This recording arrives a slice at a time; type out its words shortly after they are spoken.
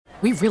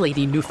We really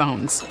need new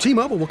phones.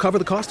 T-Mobile will cover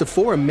the cost of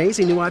 4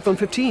 amazing new iPhone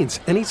 15s,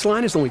 and each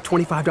line is only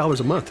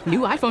 $25 a month. New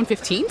iPhone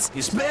 15s?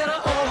 It's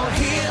better over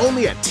here.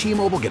 Only at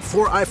T-Mobile, get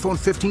 4 iPhone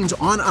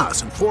 15s on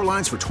us and 4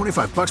 lines for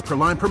 $25 per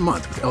line per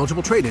month with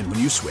eligible trade-in when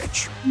you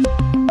switch.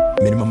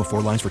 Minimum of 4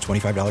 lines for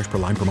 $25 per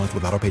line per month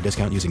with autopay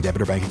discount using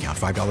debit or bank account.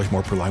 $5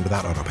 more per line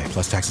without autopay,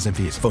 plus taxes and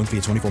fees. Phone fee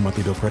at 24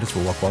 monthly bill credits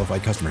for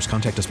well-qualified customers.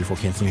 Contact us before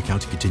canceling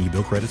account to continue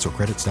bill credits or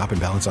credit stop and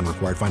balance on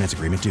required finance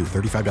agreement due.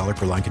 $35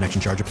 per line connection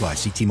charge applies.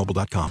 See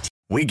T-Mobile.com.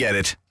 We get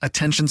it.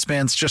 Attention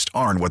spans just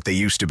aren't what they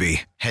used to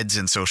be. Heads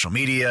in social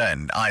media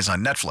and eyes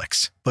on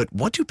Netflix. But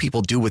what do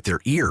people do with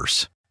their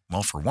ears?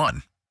 Well, for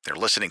one, they're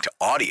listening to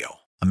audio.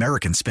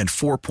 Americans spend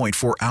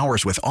 4.4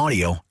 hours with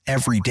audio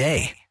every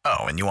day.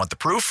 Oh, and you want the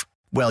proof?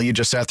 Well, you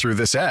just sat through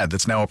this ad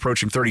that's now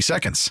approaching 30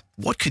 seconds.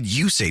 What could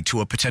you say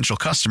to a potential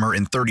customer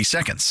in 30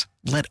 seconds?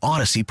 Let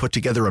Odyssey put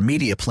together a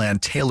media plan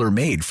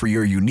tailor-made for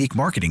your unique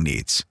marketing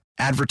needs.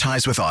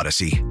 Advertise with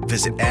Odyssey.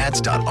 Visit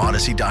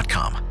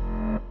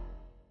ads.odyssey.com.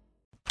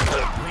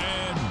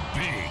 Brad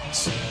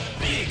Biggs.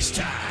 Biggs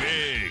time.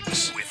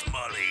 Biggs. With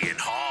Mully and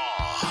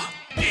Haw.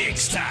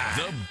 Biggs time.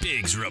 The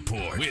Biggs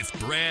Report with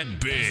Brad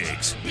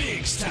Biggs.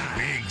 Biggs time.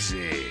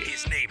 Biggsy.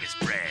 His name is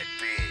Brad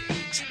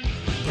Biggs.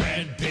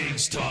 Brad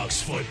Biggs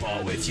talks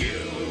football with you.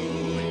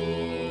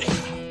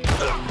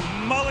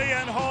 Mully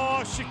and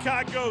Haw,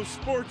 Chicago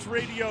Sports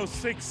Radio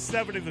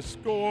 670 The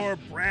Score.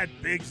 Brad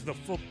Biggs, the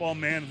football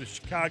man of the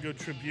Chicago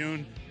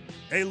Tribune,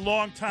 a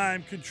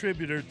longtime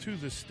contributor to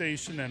the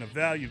station and a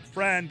valued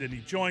friend, and he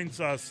joins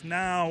us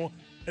now,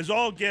 as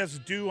all guests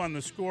do, on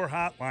the Score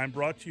Hotline,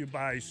 brought to you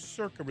by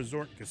Circa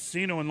Resort and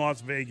Casino in Las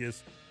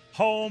Vegas,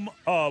 home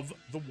of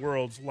the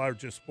world's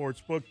largest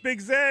sports book. Big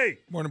Z.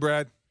 Morning,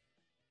 Brad.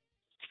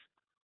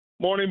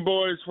 Morning,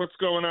 boys. What's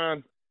going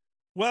on?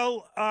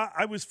 Well,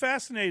 I was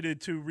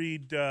fascinated to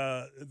read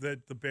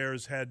that the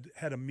Bears had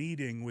a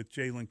meeting with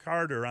Jalen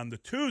Carter on the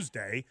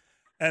Tuesday,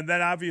 and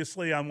then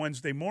obviously on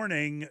Wednesday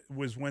morning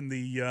was when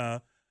the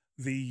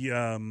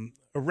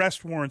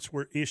arrest warrants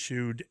were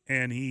issued,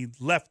 and he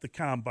left the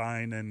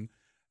combine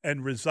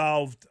and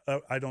resolved.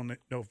 I don't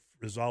know if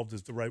resolved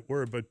is the right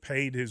word, but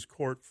paid his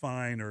court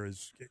fine or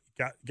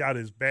got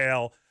his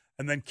bail,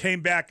 and then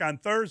came back on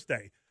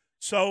Thursday.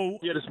 So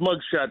he had his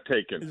mugshot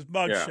taken. His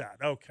mugshot.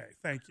 Yeah. Okay,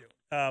 thank you.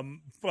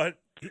 But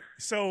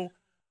so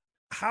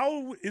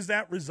how is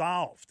that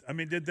resolved? I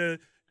mean, did the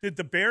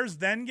Bears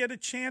then get a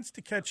chance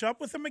to catch up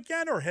with him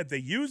again, or had they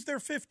used their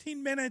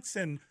 15 minutes?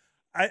 And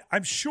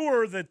I'm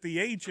sure that the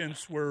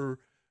agents were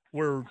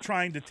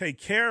trying to take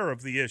care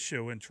of the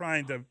issue and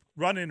trying to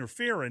run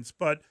interference,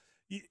 but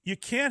you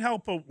can't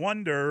help but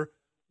wonder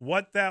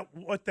what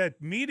that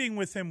meeting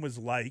with him was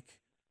like,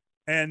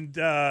 and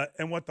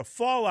what the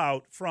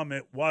fallout from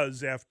it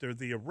was after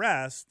the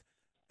arrest,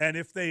 and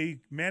if they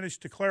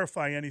managed to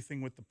clarify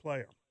anything with the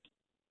player.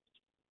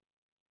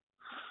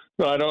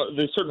 No, I don't.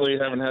 They certainly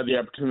haven't had the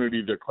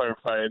opportunity to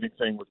clarify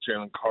anything with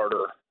Jalen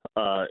Carter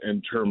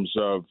in terms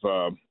of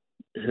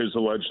his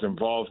alleged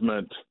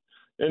involvement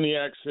in the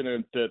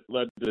accident that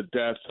led to the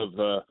death of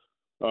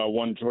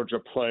one Georgia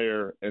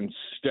player and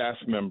staff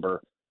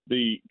member.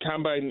 The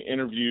combine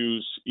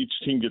interviews, each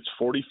team gets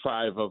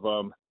 45 of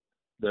them.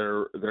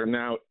 They're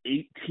now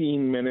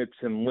 18 minutes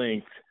in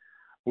length,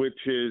 which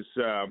is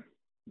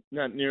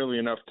not nearly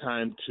enough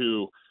time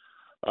to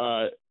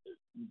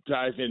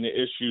dive into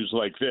issues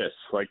like this.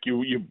 Like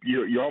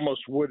you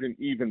almost wouldn't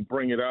even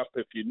bring it up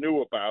if you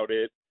knew about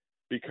it,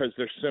 because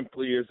there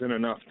simply isn't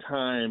enough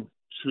time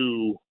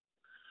to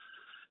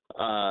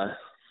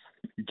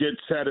get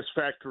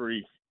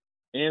satisfactory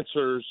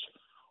answers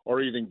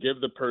or even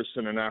give the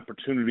person an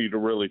opportunity to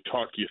really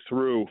talk you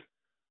through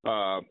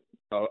a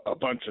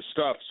bunch of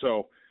stuff.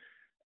 So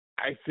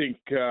I think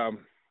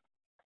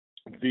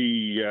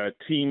the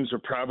teams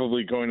are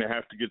probably going to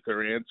have to get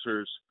their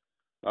answers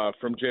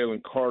from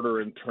Jalen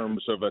Carter in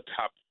terms of a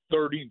top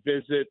 30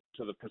 visit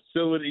to the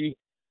facility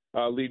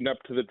leading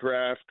up to the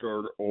draft,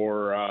 or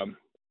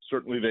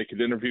certainly they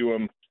could interview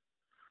him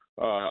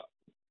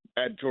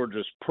at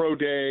Georgia's Pro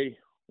Day,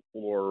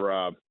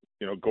 or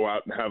go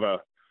out and have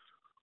a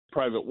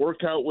private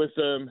workout with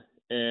him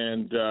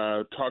and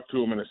talk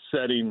to him in a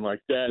setting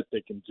like that.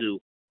 They can do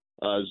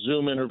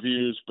Zoom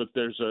interviews, but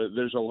there's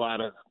a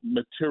lot of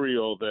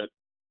material that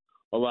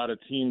a lot of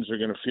teams are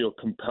going to feel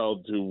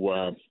compelled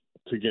to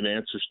get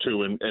answers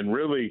to, and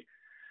really,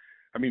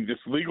 I mean, this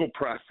legal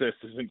process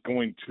isn't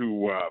going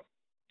to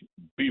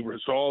be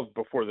resolved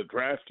before the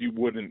draft, you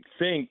wouldn't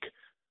think.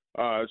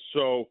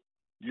 So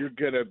you're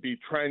going to be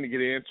trying to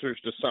get answers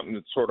to something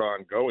that's sort of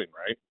ongoing,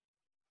 right?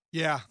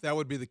 Yeah, that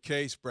would be the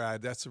case,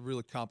 Brad. That's a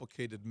really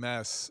complicated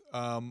mess.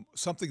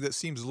 Something that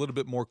seems a little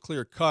bit more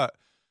clear-cut,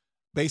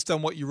 based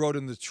on what you wrote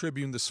in the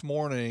Tribune this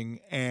morning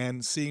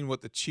and seeing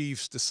what the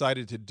Chiefs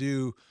decided to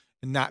do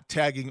in not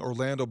tagging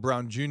Orlando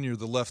Brown Jr.,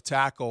 the left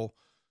tackle,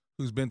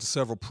 who's been to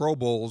several Pro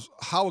Bowls.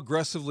 How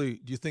aggressively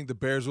do you think the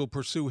Bears will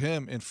pursue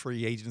him in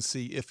free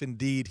agency if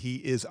indeed he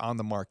is on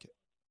the market?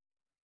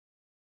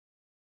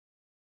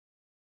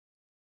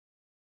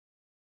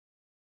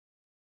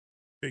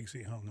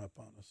 Biggsy hung up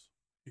on us.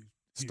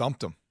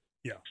 Stumped him.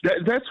 Yeah.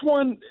 That's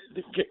one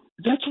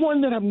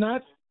that I'm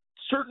not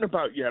certain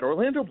about yet.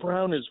 Orlando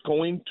Brown is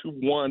going to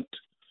want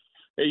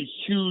a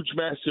huge,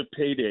 massive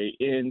payday.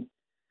 And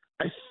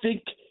I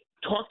think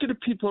talking to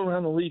people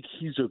around the league,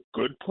 he's a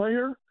good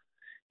player.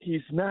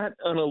 He's not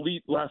an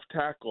elite left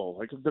tackle.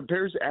 Like if the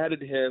Bears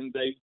added him,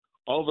 they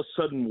all of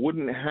a sudden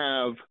wouldn't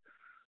have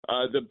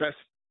the best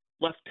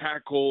left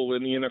tackle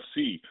in the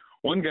NFC.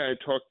 One guy I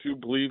talked to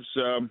believes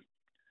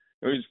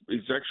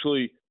he's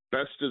actually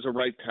best as a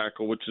right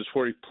tackle, which is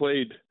where he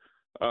played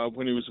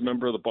when he was a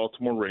member of the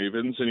Baltimore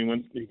Ravens,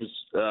 and he was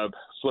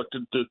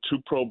selected to 2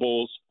 Pro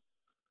Bowls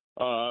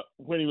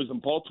when he was in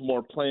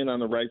Baltimore playing on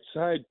the right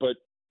side. But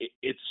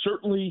it's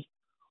certainly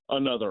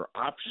another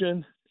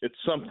option. It's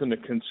something to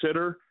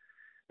consider,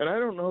 and I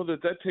don't know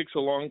that takes a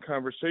long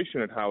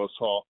conversation at Halas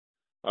Hall.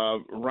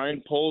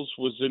 Ryan Poles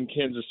was in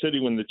Kansas City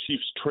when the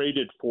Chiefs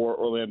traded for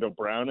Orlando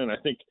Brown, and I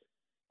think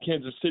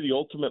Kansas City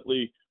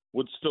ultimately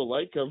would still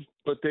like him,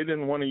 but they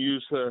didn't want to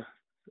use the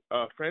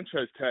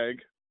franchise tag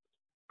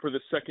for the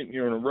second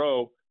year in a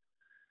row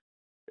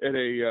at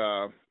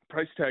a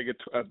price tag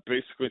at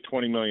basically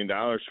 $20 million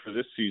for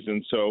this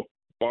season. So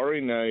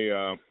barring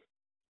a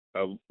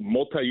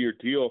multi-year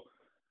deal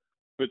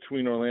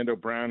between Orlando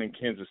Brown and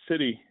Kansas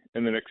City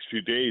in the next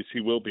few days, he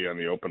will be on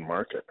the open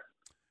market.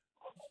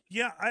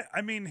 Yeah,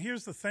 I mean,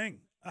 here's the thing.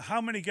 How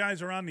many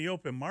guys are on the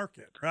open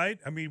market, right?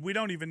 I mean, we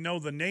don't even know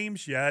the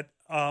names yet,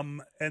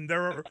 and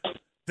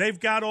they've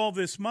got all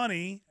this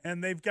money,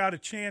 and they've got a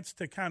chance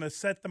to kind of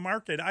set the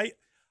market.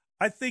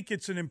 I think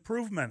it's an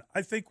improvement.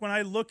 I think when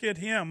I look at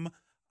him,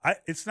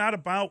 it's not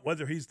about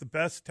whether he's the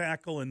best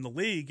tackle in the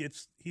league.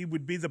 He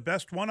would be the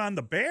best one on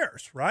the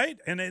Bears, right?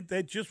 And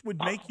it just would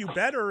make you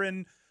better,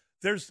 and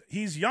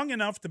he's young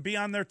enough to be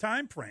on their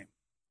time frame.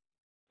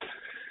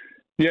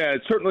 Yeah,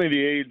 certainly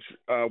the age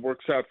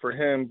works out for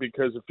him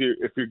because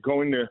if you're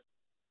going to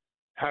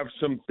have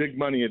some big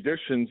money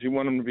additions, you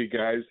want them to be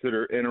guys that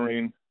are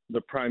entering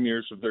the prime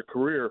years of their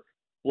career.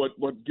 What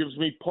gives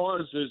me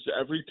pause is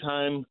every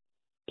time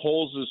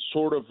Poles has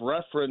sort of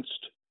referenced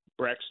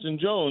Braxton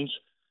Jones,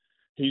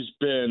 he's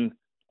been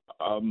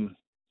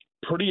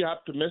pretty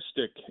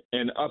optimistic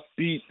and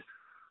upbeat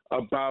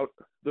about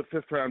the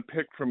 5th round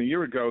pick from a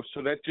year ago.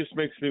 So that just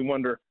makes me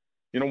wonder,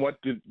 you know what,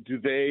 do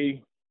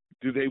they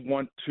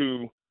want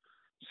to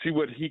see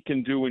what he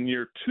can do in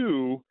year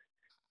 2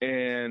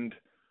 and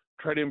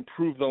try to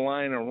improve the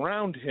line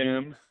around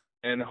him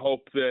and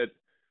hope that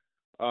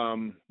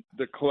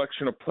the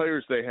collection of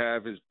players they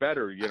have is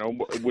better? You know,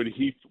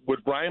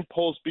 would Ryan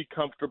Poles be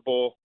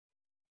comfortable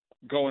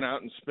going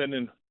out and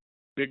spending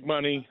big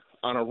money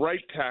on a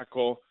right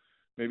tackle,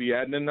 maybe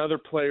adding another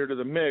player to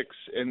the mix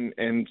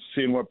and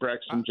seeing what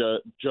Braxton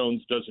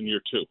Jones does in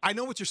year 2? I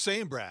know what you're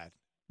saying, Brad.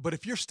 But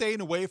if you're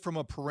staying away from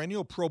a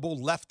perennial Pro Bowl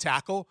left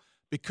tackle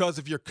because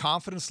of your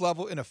confidence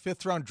level in a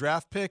 5th-round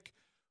draft pick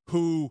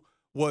who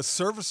was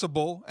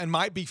serviceable and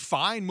might be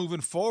fine moving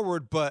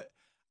forward, but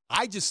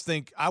I just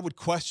think I would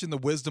question the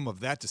wisdom of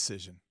that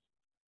decision.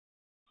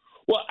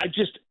 Well,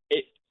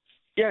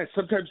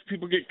 sometimes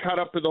people get caught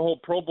up in the whole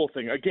Pro Bowl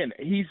thing. Again,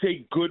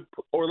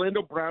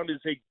 Orlando Brown is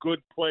a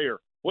good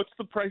player. What's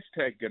the price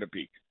tag going to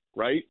be,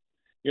 right?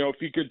 You know, if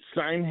you could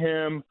sign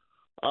him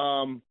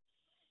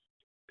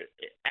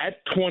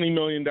at $20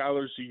 million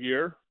a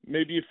year,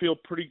 maybe you feel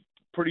pretty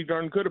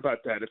darn good about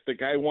that. If the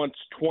guy wants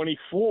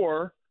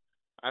 24,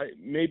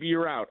 maybe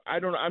you're out. I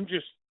don't know. I'm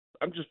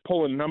just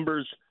pulling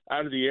numbers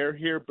out of the air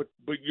here, but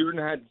you're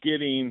not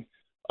getting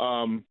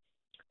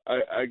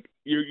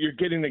you're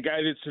getting a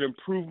guy that's an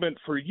improvement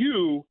for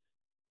you,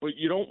 but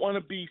you don't want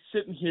to be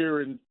sitting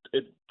here in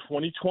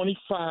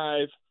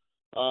 2025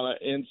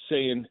 and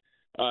saying,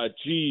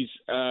 geez,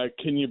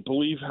 can you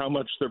believe how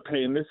much they're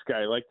paying this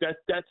guy? Like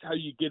that's how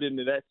you get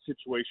into that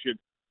situation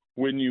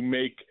when you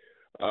make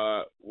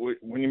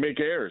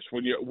errors,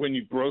 when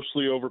you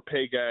grossly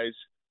overpay guys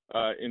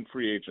in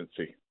free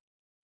agency.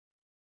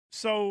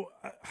 So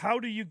how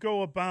do you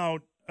go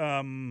about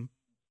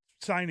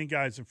signing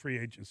guys in free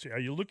agency? Are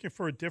you looking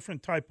for a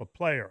different type of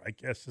player, I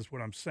guess is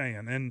what I'm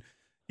saying? And,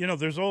 you know,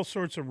 there's all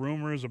sorts of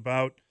rumors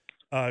about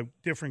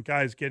different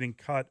guys getting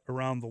cut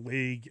around the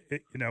league.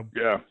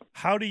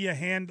 How do you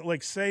handle,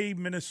 like, say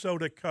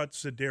Minnesota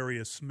cuts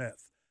Za'Darius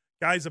Smith?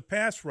 Guy's a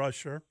pass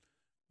rusher.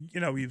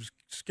 You know, he was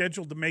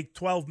scheduled to make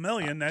 $12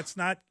 million. That's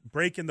not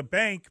breaking the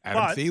bank.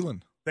 Adam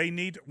Thielen. They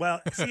need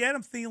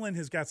Adam Thielen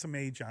has got some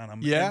age on him.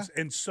 Yeah.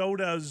 And so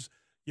does,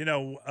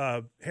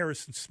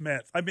 Harrison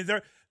Smith. I mean,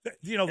 the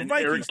and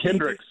Vikings. Eric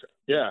Kendricks.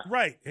 Yeah.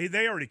 Right.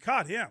 They already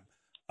caught him.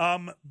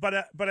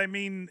 But I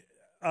mean,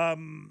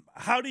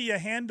 how do you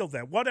handle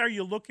that? What are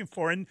you looking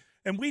for? And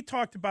we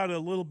talked about it a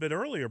little bit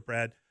earlier,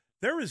 Brad.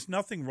 There is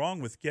nothing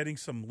wrong with getting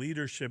some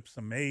leadership,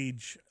 some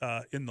age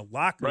in the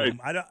locker room.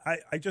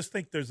 I just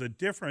think there's a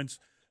difference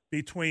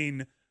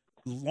between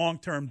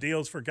long-term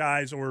deals for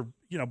guys or,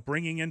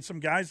 bringing in some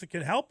guys that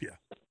can help you.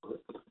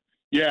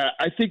 Yeah,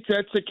 I think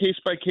that's a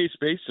case-by-case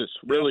basis,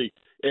 really.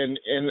 And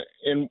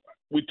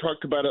we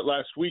talked about it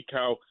last week,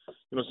 how,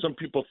 some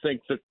people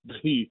think that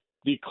the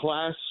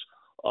class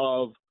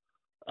of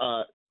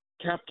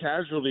cap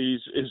casualties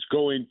is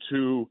going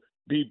to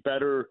be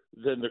better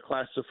than the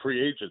class of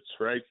free agents,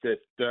 right? That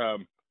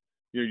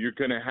you're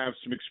going to have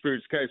some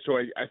experienced guys. So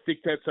I think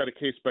that's on a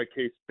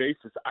case-by-case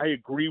basis. I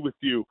agree with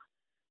you.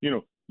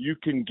 You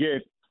can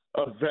get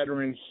a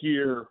veteran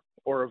here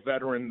or a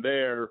veteran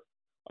there,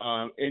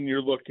 and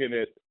you're looking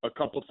at a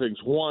couple things.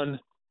 One,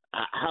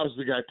 how's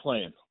the guy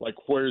playing? Like,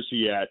 where is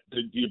he at?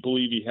 Do you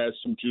believe he has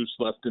some juice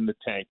left in the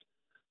tank?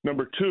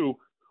 Number two,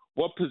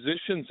 what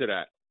position's it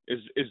at?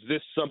 Is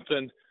this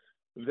something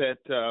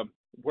that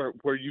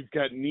where you've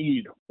got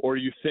need, or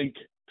you think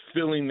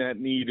filling that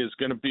need is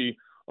going to be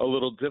a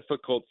little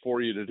difficult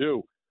for you to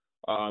do?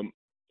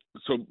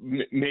 So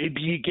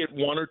maybe you get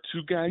one or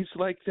two guys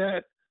like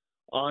that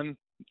on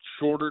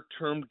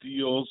shorter-term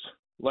deals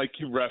like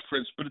you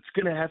referenced, but it's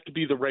going to have to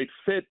be the right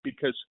fit,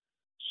 because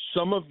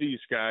some of these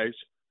guys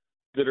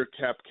that are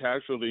cap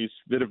casualties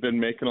that have been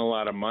making a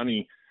lot of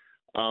money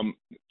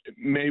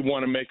may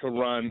want to make a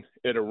run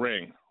at a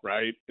ring,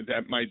 right?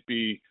 That might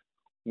be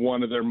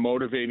one of their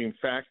motivating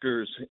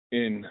factors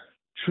in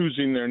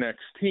choosing their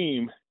next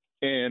team.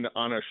 And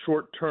on a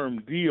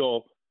short-term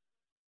deal,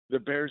 the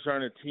Bears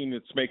aren't a team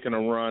that's making a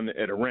run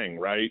at a ring,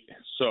 right?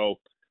 So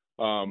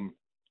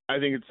I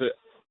think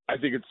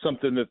it's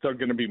something that they're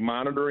going to be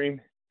monitoring,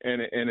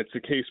 and it's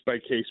a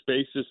case-by-case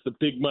basis. The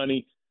big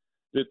money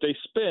that they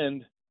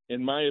spend,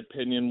 in my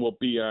opinion, will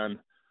be on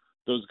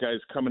those guys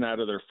coming out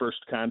of their first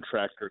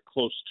contract or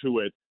close to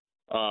it,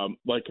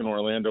 like an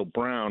Orlando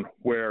Brown,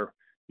 where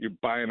you're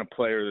buying a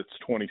player that's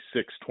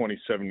 26,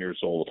 27 years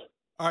old.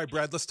 All right,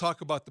 Brad, let's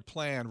talk about the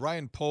plan.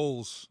 Ryan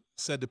Poles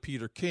said to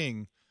Peter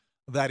King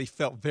that he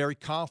felt very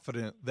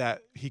confident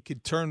that he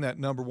could turn that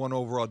number 1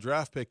 overall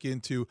draft pick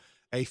into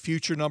a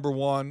future number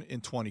 1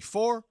 in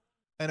 24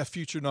 and a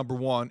future number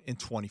 1 in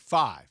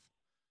 25.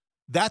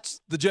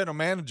 That's the general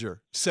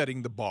manager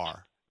setting the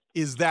bar.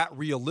 Is that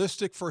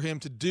realistic for him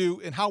to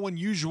do? And how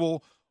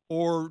unusual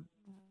or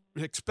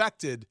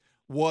expected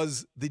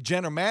was the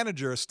general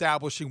manager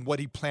establishing what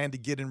he planned to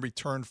get in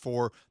return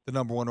for the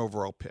number 1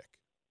 overall pick?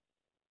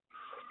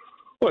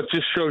 Well, it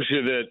just shows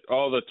you that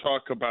all the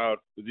talk about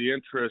the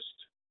interest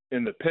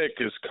in the pick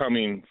is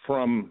coming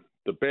from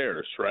the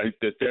Bears, right?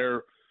 That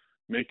they're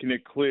making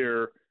it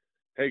clear,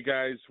 hey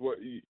guys,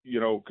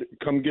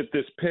 come get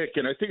this pick.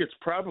 And I think it's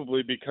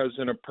probably because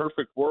in a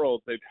perfect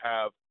world they'd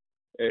have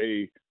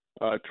a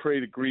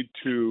trade agreed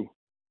to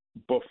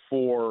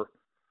before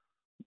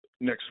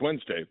next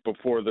Wednesday,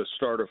 before the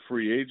start of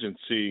free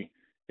agency,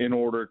 in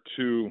order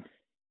to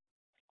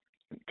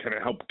kind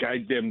of help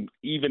guide them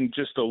even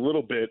just a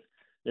little bit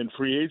in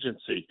free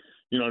agency,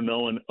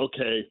 knowing,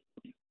 okay,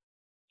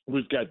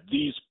 we've got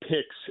these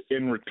picks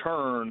in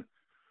return.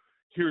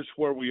 Here's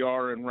where we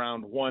are in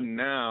round 1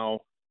 now.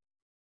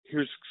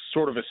 Here's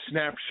sort of a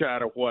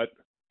snapshot of what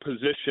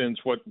positions,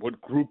 what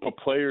group of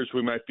players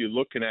we might be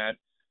looking at.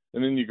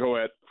 And then you go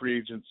at free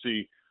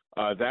agency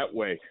that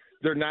way.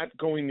 They're not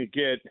going to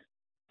get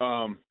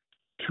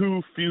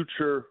 2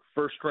 future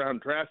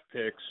first-round draft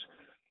picks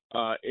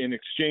in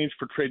exchange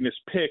for trading this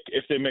pick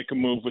if they make a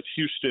move with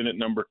Houston at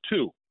number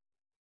 2.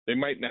 They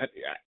might not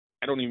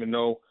 – I don't even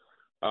know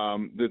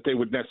that they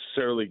would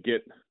necessarily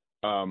get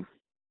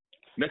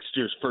next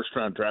year's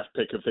first-round draft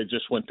pick if they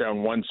just went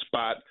down 1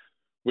 spot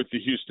with the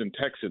Houston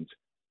Texans.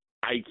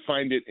 I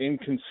find it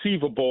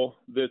inconceivable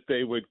that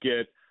they would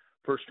get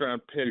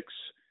first-round picks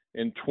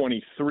in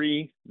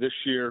 23 this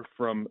year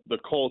from the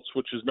Colts,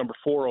 which is number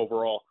 4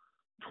 overall,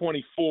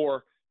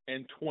 24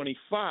 and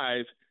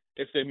 25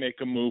 if they make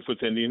a move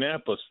with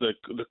Indianapolis.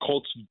 The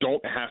Colts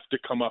don't have to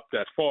come up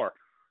that far.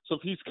 So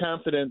if he's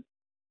confident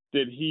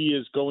that he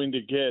is going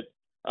to get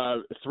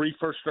 3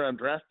 first-round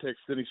draft picks,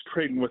 then he's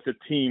trading with a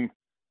team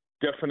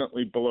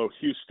definitely below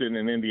Houston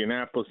and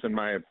Indianapolis, in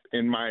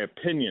my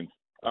opinion.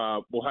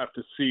 We'll have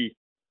to see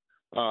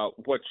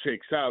what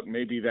shakes out.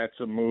 Maybe that's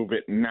a move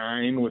at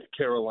 9 with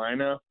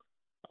Carolina.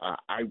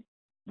 I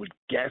would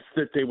guess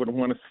that they would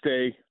want to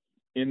stay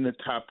in the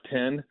top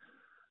 10.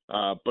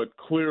 But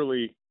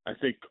clearly, I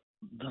think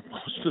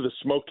most of the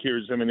smoke here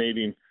is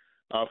emanating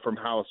from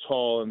Halas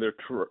Hall, and they're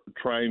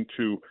trying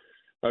to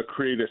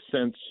create a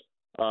sense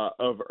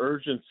of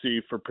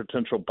urgency for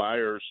potential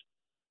buyers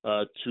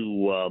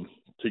to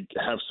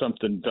have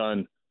something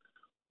done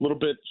a little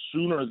bit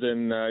sooner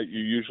than you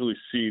usually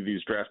see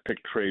these draft pick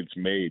trades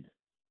made.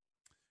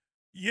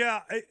 Yeah,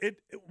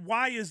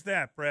 why is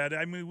that, Brad?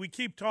 I mean, we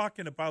keep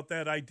talking about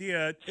that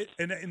idea,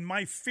 and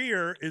my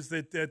fear is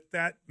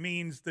that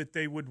means that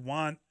they would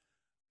want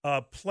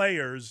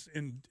players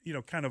in,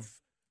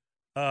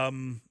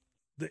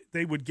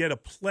 they would get a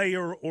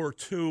player or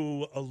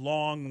 2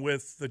 along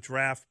with the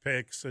draft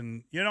picks,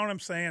 and you know what I'm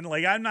saying?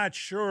 Like, I'm not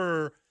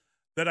sure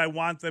that I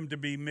want them to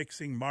be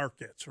mixing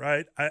markets,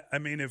 right? I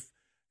mean,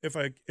 if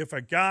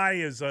a guy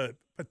is a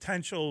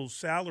potential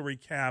salary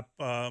cap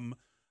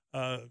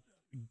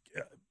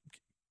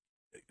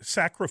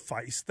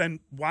sacrifice, then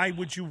why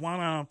would you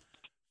want to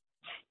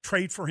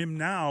trade for him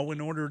now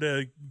in order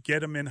to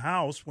get him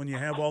in-house when you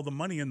have all the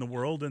money in the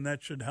world, and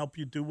that should help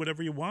you do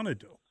whatever you want to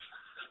do?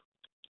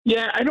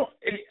 Yeah,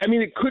 I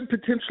mean, it could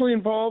potentially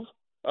involve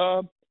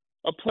a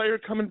player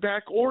coming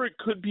back, or it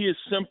could be as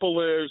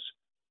simple as,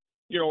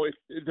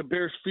 if the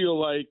Bears feel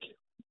like,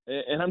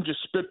 and I'm just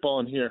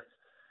spitballing here,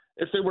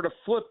 if they were to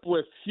flip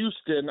with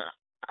Houston,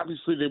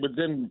 obviously they would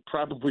then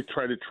probably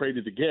try to trade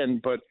it again.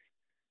 But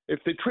if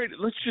they traded,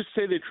 let's just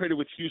say they traded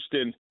with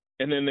Houston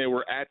and then they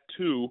were at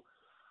 2,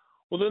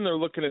 well, then they're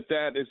looking at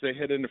that as they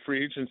head into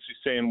free agency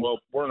saying, well,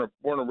 we're in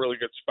a really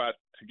good spot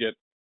to get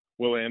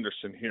Will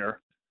Anderson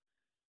here.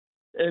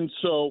 And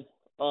so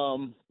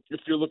if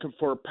you're looking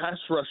for a pass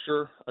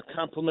rusher, a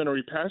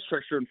complimentary pass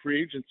rusher in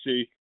free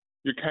agency,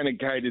 you're kind of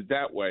guided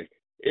that way.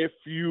 If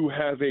you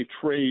have a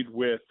trade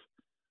with,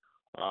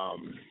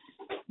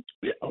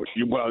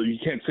 you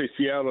can't say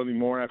Seattle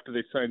anymore after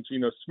they signed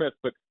Geno Smith,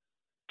 but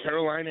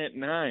Carolina at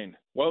 9.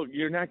 Well,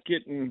 you're not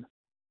getting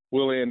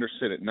Will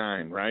Anderson at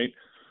 9, right?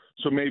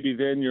 So maybe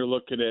then you're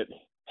looking at,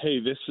 hey,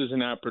 this is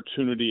an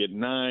opportunity at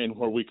 9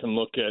 where we can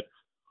look at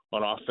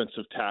an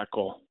offensive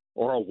tackle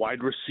or a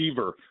wide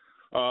receiver.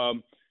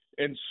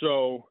 And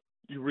so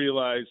you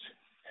realize,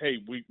 hey,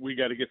 we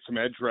got to get some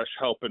edge rush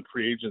help in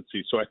free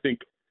agency. So I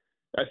think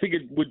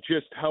it would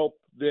just help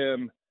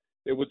them.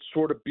 It would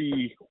sort of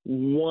be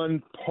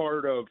one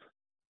part of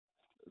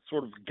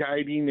sort of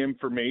guiding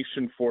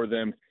information for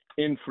them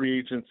in free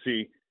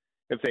agency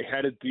if they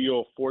had a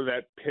deal for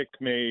that pick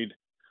made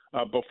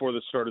before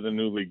the start of the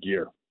new league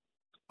year.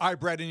 All right,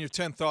 Brad, in your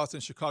 10 thoughts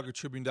on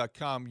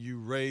ChicagoTribune.com, you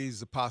raise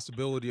the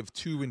possibility of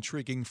 2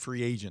 intriguing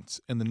free agents,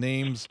 and the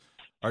names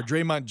are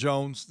Draymond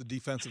Jones, the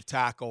defensive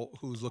tackle,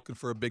 who's looking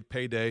for a big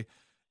payday,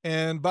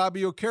 and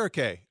Bobby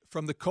Okereke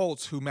from the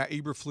Colts, who Matt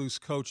Eberflus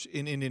coached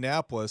in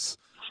Indianapolis,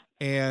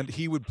 and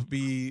he would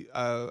be,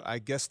 I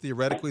guess,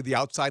 theoretically the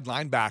outside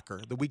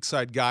linebacker, the weak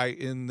side guy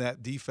in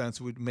that defense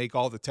who would make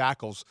all the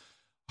tackles.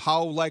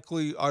 How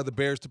likely are the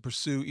Bears to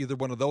pursue either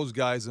one of those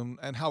guys,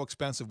 and how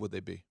expensive would they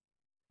be?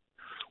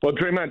 Well,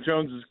 Draymond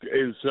Jones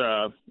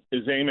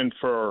is aiming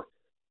for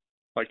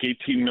like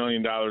 $18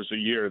 million a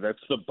year. That's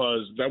the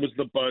buzz. That was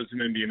the buzz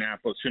in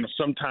Indianapolis.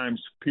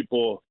 Sometimes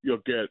you'll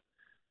get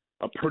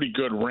a pretty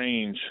good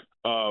range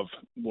of,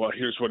 well,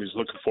 here's what he's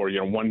looking for.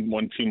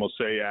 One team will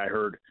say, I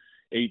heard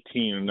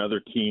 18.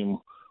 Another team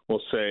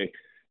will say,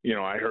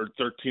 I heard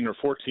 13 or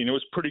 14. It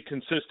was pretty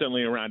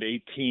consistently around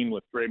 18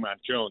 with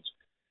Draymond Jones.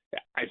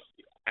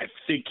 I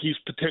think he's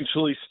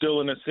potentially still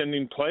an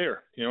ascending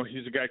player.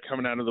 He's a guy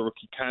coming out of the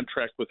rookie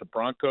contract with the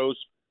Broncos.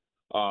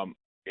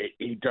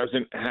 He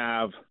doesn't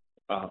have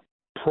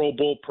Pro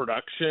Bowl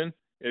production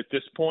at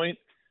this point,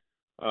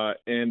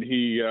 and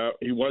he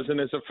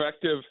wasn't as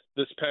effective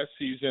this past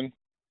season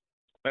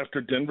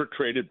after Denver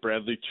traded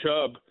Bradley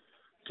Chubb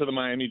to the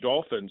Miami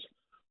Dolphins.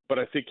 But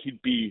I think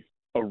he'd be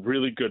a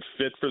really good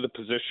fit for the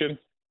position.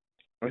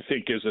 I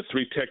think as a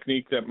 3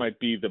 technique, that might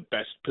be the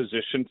best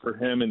position for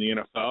him in the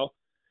NFL.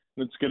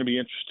 And it's going to be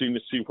interesting to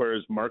see where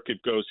his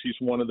market goes. He's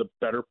one of the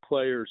better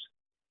players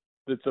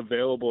that's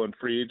available in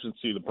free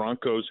agency. The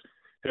Broncos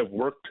have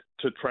worked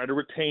to try to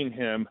retain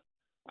him.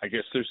 I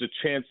guess there's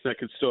a chance that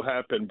could still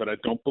happen, but I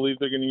don't believe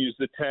they're going to use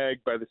the tag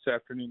by this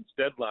afternoon's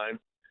deadline.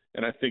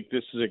 And I think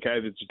this is a guy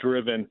that's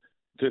driven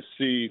to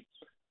see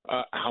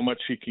how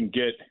much he can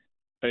get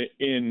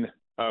in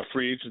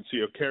free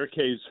agency.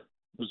 Okereke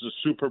was a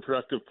super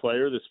productive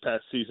player this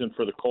past season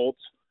for the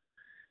Colts.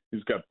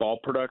 He's got ball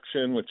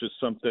production, which is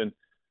something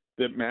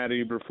that Matt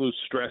Eberflus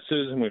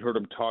stresses, and we heard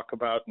him talk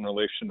about in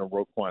relation to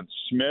Roquan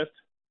Smith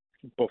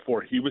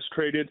before he was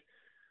traded.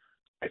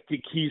 I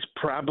think he's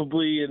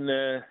probably in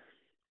the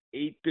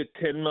 $8 to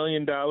 $10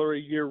 million a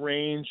year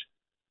range.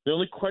 The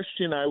only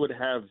question I would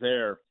have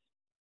there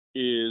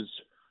is,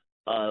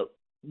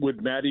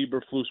 would Matt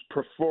Eberflus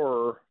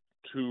prefer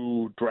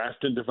to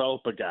draft and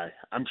develop a guy?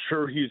 I'm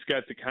sure he's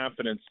got the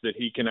confidence that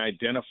he can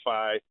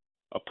identify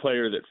a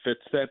player that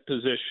fits that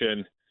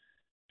position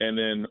and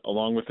then,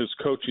 along with his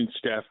coaching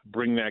staff,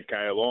 bring that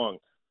guy along.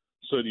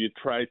 So do you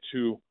try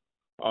to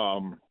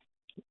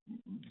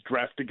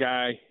draft a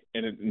guy,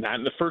 and not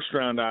in the first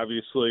round,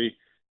 obviously,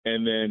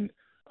 and then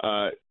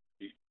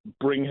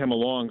bring him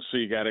along so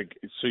you got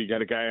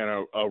a guy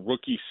on a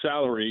rookie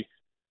salary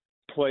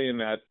play in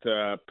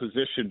that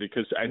position?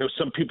 Because I know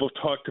some people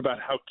have talked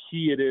about how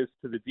key it is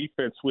to the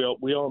defense. We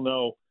all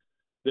know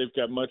they've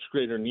got much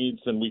greater needs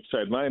than weak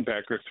side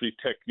linebacker, 3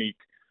 technique,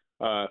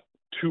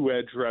 2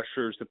 edge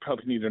rushers. They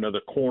probably need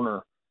another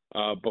corner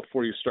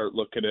before you start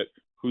looking at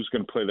who's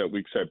going to play that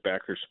weak side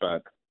backer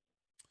spot.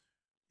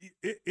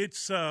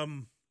 It's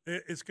going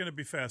to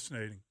be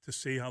fascinating to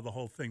see how the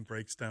whole thing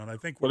breaks down. I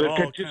think we're all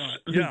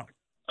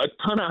a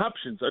ton of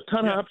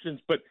options,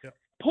 but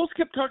Poles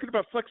kept talking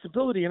about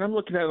flexibility, and I'm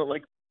looking at it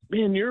like,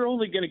 man, you're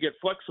only going to get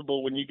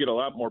flexible when you get a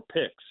lot more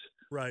picks.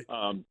 Right.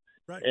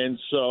 Right. And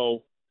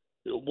so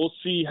we'll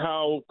see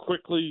how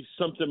quickly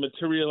something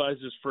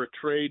materializes for a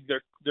trade.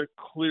 They're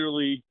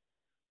clearly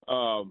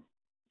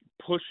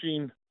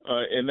pushing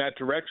in that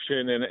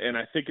direction, and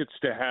I think it's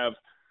to have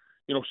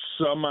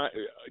some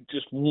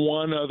just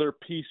one other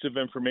piece of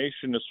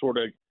information to sort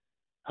of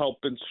help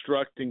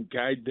instruct and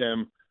guide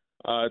them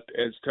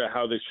as to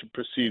how they should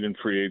proceed in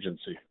free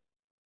agency.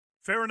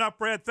 Fair enough,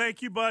 Brad.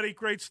 Thank you, buddy.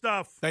 Great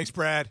stuff. Thanks,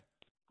 Brad.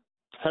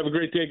 Have a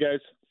great day, guys.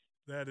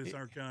 That is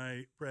our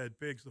guy, Brad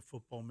Biggs, the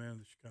football man of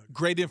the Chicago.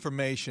 Great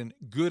information.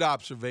 Good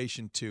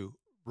observation, too.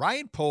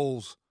 Ryan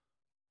Poles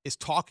is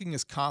talking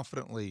as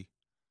confidently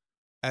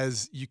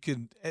as you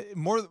can,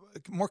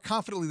 more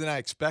confidently than I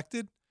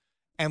expected,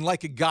 and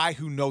like a guy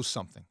who knows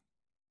something.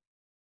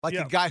 Like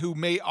a guy who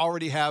may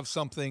already have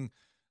something,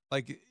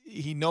 like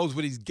he knows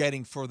what he's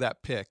getting for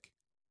that pick.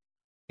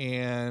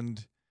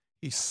 And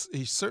he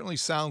certainly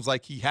sounds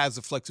like he has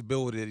the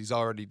flexibility that he's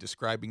already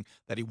describing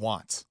that he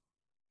wants.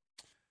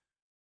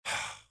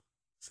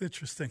 It's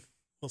interesting.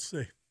 We'll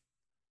see.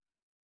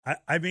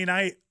 I mean,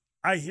 I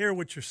hear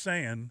what you're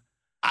saying.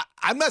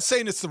 I'm not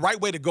saying it's the right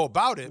way to go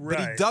about it, right.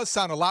 But he does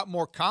sound a lot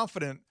more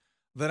confident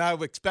than I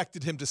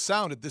expected him to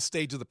sound at this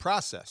stage of the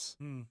process.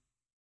 I don't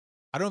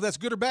know if that's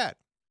good or bad.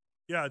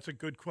 Yeah, it's a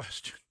good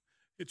question.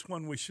 It's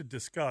one we should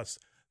discuss.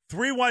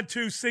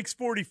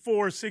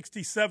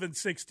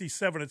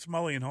 312-644-6767. It's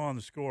Mully and Haw on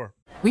The Score.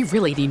 We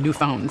really need new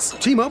phones.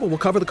 T-Mobile will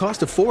cover the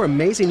cost of 4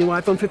 amazing new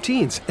iPhone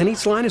 15s, and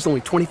each line is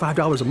only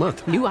 $25 a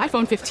month. New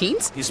iPhone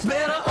 15s? It's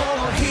better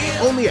over here.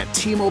 Only at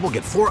T-Mobile,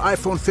 get 4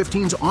 iPhone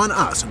 15s on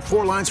us and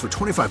 4 lines for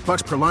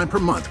 $25 per line per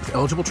month with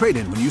eligible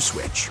trade-in when you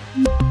switch.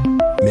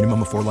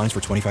 Minimum of 4 lines for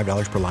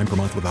 $25 per line per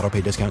month with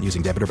autopay discount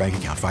using debit or bank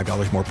account.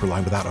 $5 more per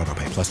line without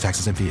autopay, plus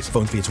taxes and fees.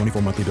 Phone fee at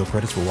 24 monthly bill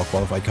credits for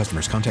well-qualified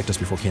customers. Contact us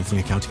before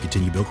canceling account to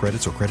continue bill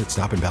credits or credit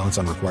stop and balance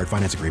on required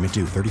finance agreement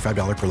due.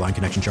 $35 per line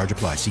connection charge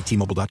applies. See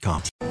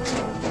T-Mobile.com.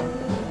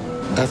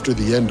 After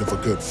the end of a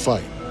good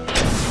fight,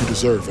 you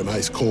deserve an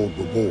ice-cold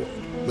reward.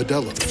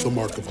 Modelo is the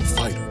mark of a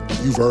fighter.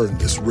 You've earned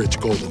this rich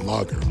golden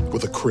lager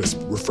with a crisp,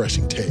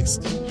 refreshing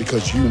taste.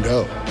 Because you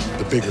know,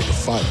 the bigger the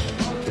fight,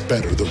 the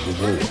better the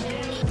reward.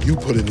 You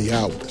put in the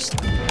hours,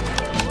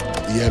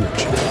 the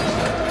energy,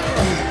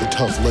 the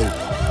tough labor.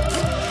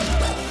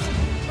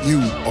 You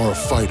are a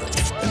fighter,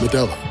 and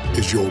Modelo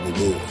is your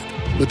reward.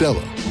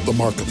 Modelo, the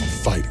mark of a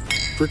fighter.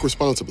 Drink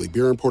responsibly.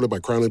 Beer imported by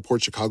Crown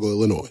Imports, Chicago,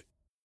 Illinois.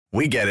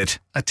 We get it.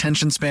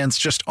 Attention spans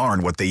just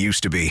aren't what they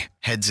used to be.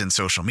 Heads in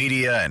social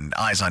media and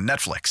eyes on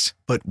Netflix.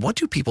 But what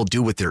do people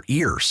do with their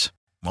ears?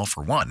 Well,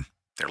 for one,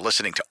 they're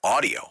listening to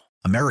audio.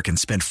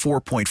 Americans spend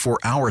 4.4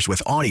 hours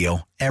with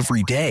audio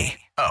every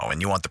day. Oh,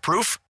 and you want the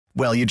proof?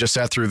 Well, you just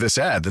sat through this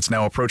ad that's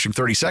now approaching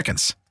 30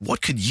 seconds.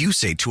 What could you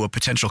say to a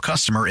potential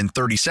customer in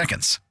 30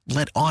 seconds?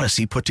 Let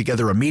Odyssey put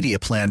together a media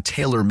plan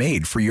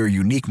tailor-made for your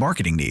unique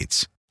marketing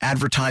needs.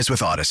 Advertise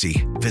with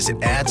Odyssey. Visit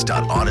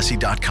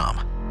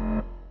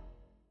ads.odyssey.com.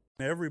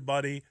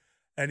 Everybody,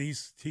 and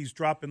he's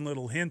dropping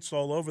little hints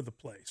all over the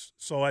place.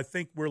 So I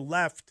think we're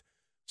left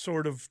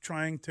sort of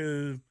trying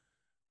to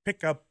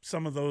pick up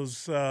some of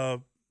those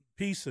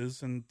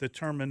pieces and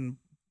determine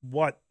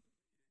what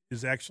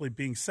is actually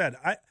being said.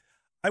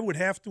 I would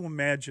have to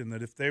imagine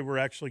that if they were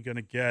actually going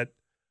to get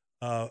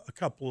a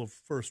couple of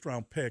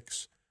first-round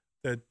picks,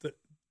 that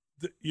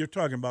you're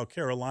talking about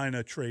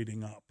Carolina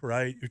trading up,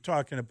 right? You're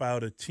talking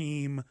about a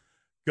team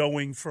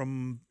going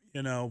from,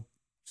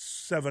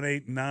 7,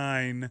 8,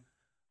 9.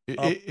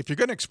 If you're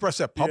going to express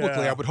that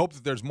publicly, I would hope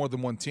that there's more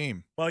than one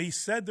team. Well, he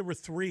said there were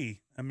 3.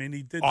 I mean,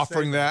 he did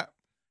offering that.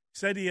 He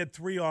said he had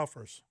 3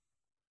 offers.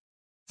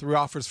 3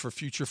 offers for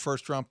future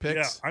first-round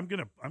picks. Yeah, I'm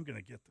gonna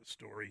get the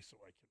story so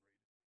I can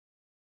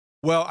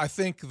read it. Well, I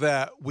think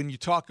that when you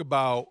talk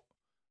about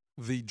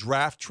the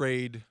draft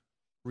trade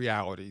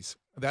realities,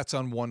 that's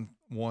on one,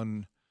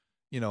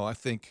 I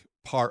think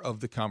part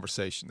of the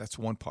conversation. That's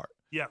one part.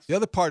 Yes. The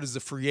other part is the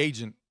free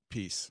agent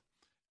piece,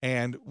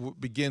 and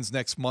begins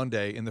next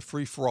Monday, and the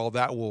free for all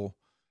that will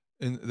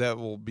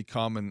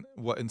become and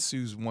what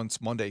ensues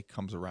once Monday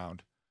comes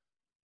around.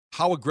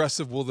 How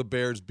aggressive will the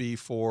Bears be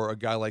for a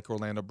guy like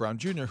Orlando Brown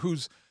Jr.,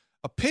 whose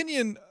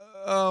opinion,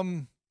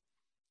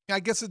 I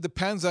guess it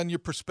depends on your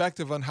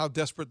perspective on how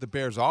desperate the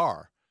Bears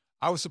are.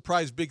 I was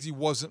surprised Bigsy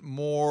wasn't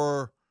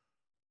more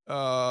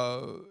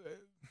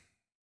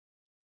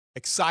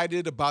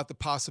excited about the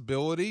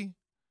possibility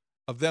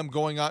of them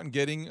going out and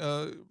getting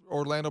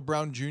Orlando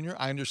Brown Jr.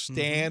 I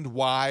understand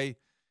why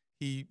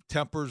he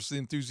tempers the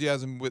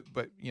enthusiasm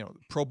but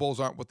Pro Bowls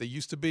aren't what they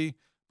used to be.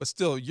 But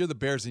still, you're the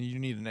Bears and you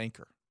need an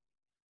anchor.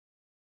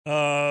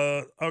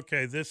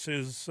 Okay, this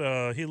is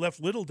he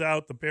left little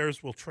doubt the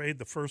Bears will trade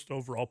the first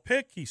overall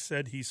pick. He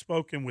said he's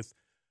spoken with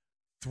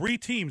 3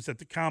 teams at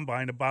the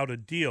Combine about a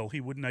deal.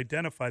 He wouldn't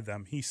identify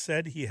them. He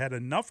said he had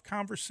enough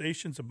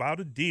conversations about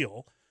a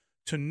deal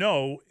to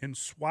know in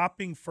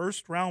swapping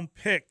first-round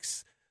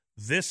picks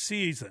this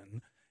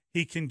season,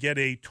 he can get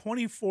a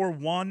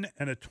 24-1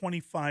 and a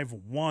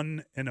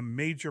 25-1 and a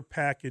major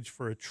package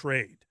for a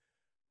trade.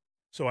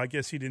 So I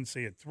guess he didn't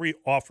say it. 3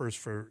 offers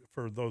for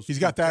those. He's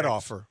got that picks.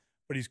 Offer.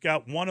 But he's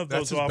got one of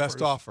those offers. That's his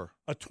best offer.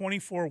 A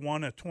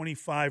 24-1, a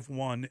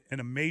 25-1,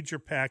 and a major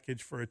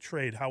package for a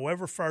trade.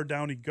 However far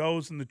down he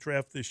goes in the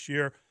draft this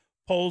year,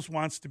 Poles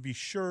wants to be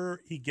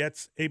sure he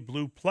gets a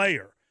blue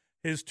player.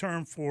 His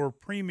term for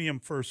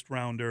premium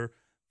first-rounder,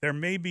 there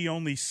may be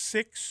only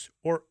 6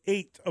 or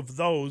 8 of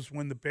those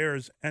when the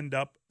Bears end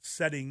up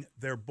setting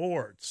their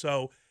board.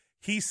 So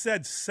he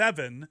said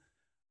 7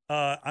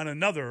 on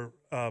another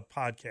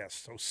podcast.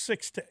 So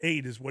 6 to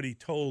 8 is what he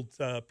told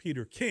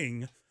Peter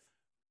King,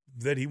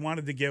 that he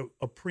wanted to get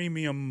a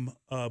premium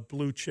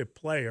blue chip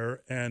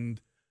player. And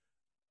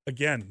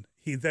again,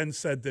 he then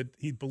said that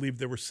he believed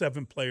there were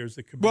 7 players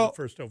that could be the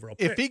first overall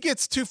pick. If he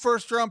gets 2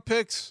 first-round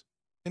picks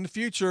in the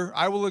future,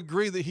 I will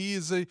agree that he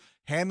is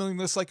handling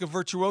this like a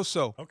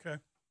virtuoso. Okay.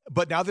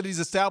 But now that he's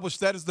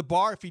established that as the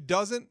bar, if he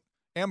doesn't,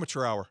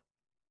 amateur hour.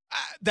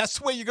 That's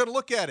the way you're going to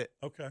look at it.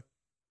 Okay.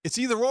 It's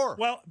either or.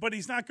 Well, but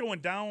he's not going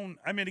down.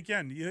 I mean,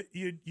 again,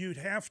 you'd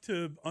have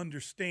to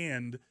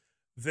understand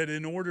that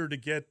in order to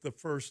get the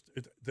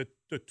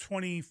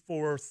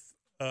 24th,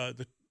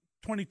 the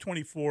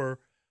 2024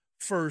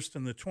 first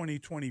and the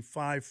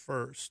 2025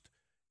 first,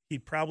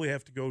 he'd probably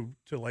have to go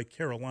to like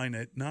Carolina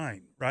at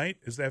 9, right?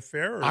 Is that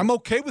fair? Or? I'm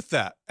okay with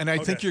that. And I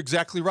think you're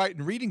exactly right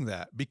in reading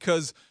that,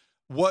 because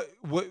what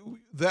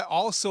that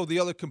also, the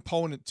other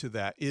component to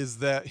that is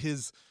that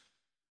his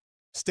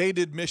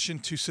stated mission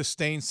to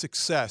sustain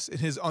success and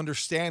his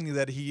understanding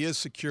that he is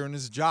secure in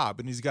his job,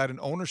 and he's got an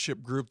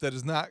ownership group that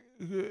is not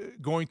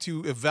going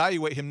to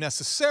evaluate him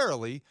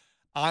necessarily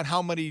on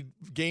how many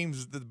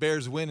games the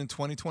Bears win in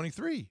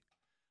 2023.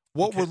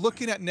 What we're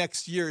looking at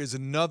next year is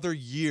another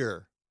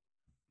year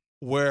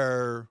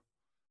where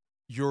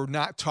you're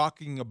not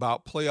talking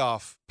about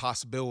playoff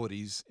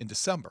possibilities in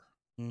December.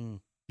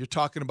 You're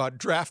talking about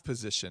draft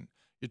position.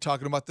 You're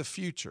talking about the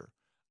future.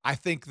 I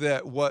think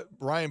that what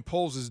Ryan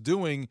Poles is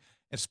doing,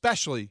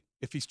 especially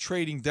if he's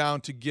trading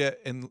down to get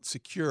and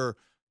secure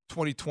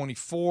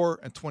 2024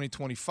 and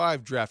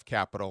 2025 draft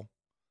capital,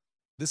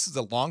 this is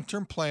a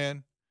long-term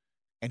plan,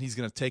 and he's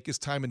going to take his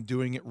time in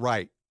doing it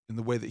right in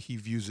the way that he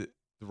views it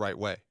the right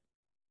way.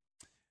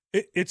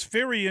 It's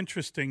very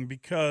interesting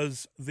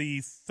because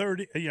the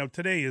 30,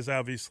 today is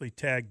obviously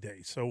tag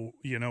day. So,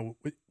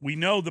 we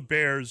know the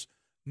Bears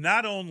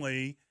not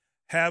only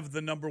have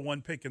the number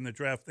 1 pick in the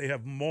draft, they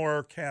have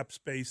more cap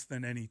space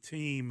than any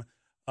team.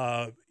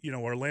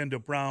 Orlando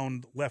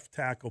Brown, left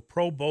tackle,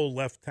 Pro Bowl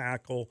left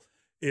tackle,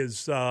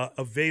 is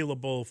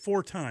available,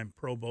 4-time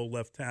Pro Bowl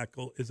left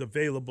tackle, is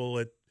available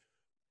at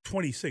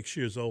 26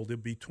 years old. He'll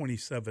be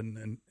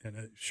 27 in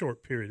a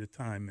short period of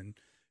time, and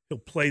he'll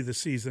play the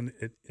season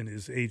in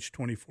his age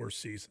 24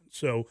 season.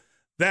 So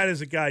that is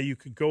a guy you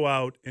could go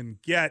out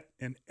and get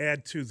and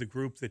add to the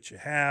group that you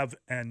have,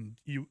 and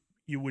you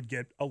would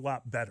get a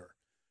lot better.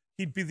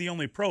 He'd be the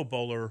only Pro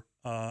Bowler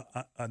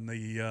on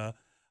the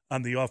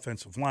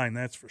offensive line,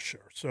 that's for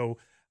sure. So,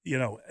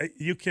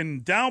 you can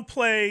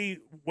downplay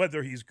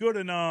whether he's good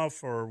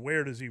enough or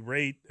where does he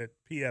rate at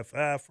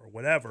PFF or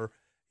whatever.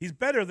 He's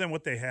better than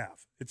what they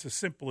have. It's as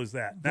simple as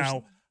that.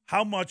 Now,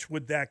 how much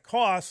would that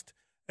cost?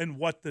 And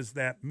what does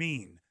that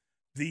mean?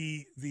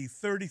 The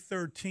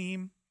 33rd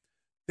team,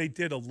 they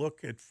did a look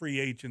at free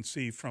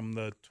agency from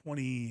the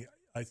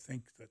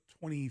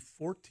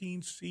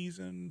 2014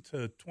 season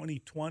to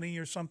 2020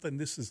 or something.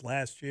 This is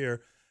last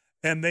year.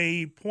 And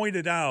they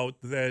pointed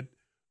out that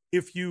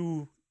if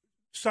you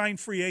sign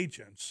free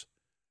agents,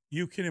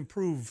 you can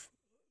improve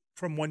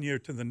from one year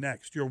to the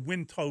next. Your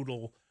win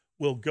total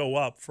will go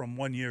up from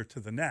one year to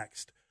the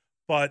next,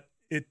 but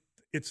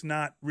it's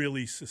not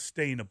really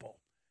sustainable.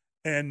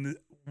 And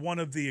one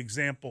of the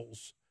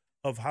examples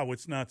of how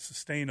it's not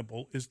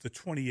sustainable is the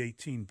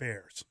 2018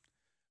 Bears.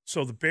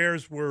 So the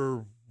Bears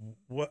were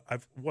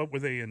what were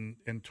they in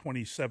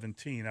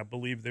 2017? I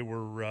believe they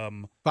were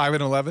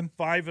 5-11.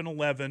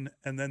 5-11,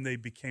 and then they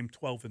became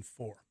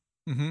 12-4.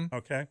 Mm-hmm.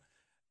 Okay,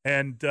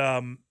 and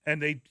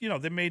they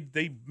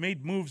they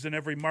made moves in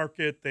every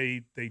market.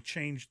 They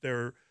changed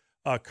their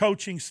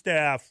coaching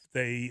staff.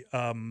 They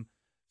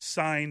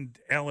signed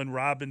Allen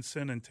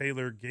Robinson and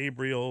Taylor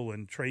Gabriel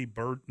and Trey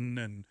Burton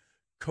and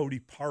Cody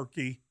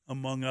Parkey,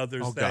 among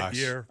others, that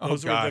year.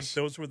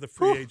 Those were the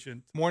free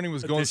agent. Morning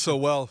was going so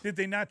well. Did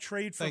they not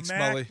trade for Thanks,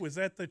 Mack? Mully. Was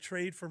that the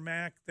trade for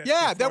Mack?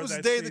 That was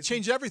the day that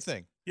changed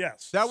everything.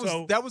 Yes.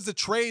 That was the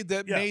trade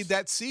that made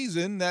that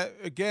season, that,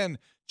 again,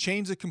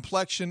 changed the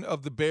complexion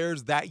of the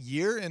Bears that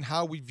year and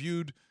how we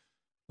viewed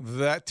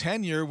that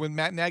tenure when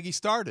Matt Nagy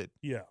started.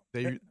 Yeah.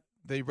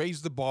 They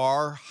raised the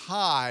bar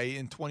high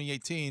in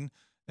 2018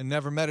 and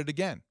never met it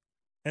again.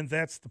 And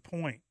that's the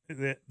point,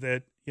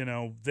 that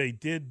they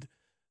did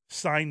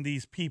sign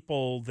these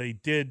people, they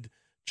did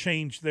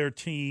change their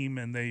team,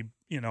 and they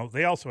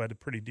also had a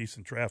pretty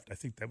decent draft. I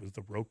think that was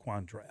the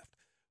Roquan draft.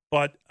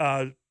 But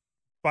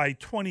by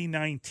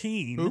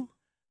 2019, who?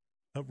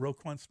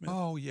 Roquan Smith.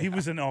 Oh yeah, he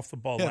was an off the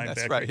ball linebacker.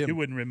 That's right. You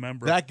wouldn't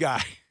remember that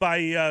guy. By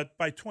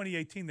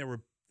 2018, they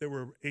were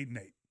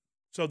 8-8.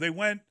 So they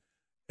went,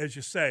 as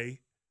you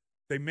say,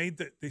 they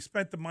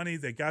spent the money,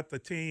 they got the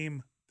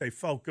team, they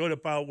felt good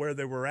about where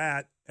they were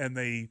at, and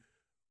they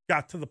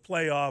got to the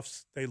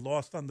playoffs. They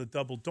lost on the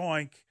double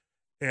doink,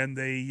 and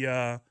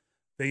they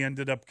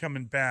ended up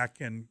coming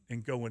back and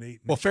going 8-8.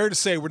 Well, fair to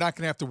say, we're not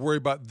going to have to worry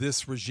about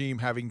this regime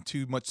having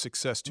too much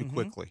success too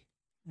quickly.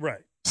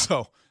 Right.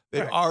 So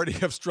they already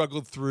have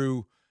struggled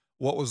through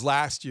what was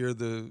last year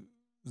the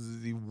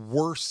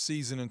worst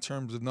season in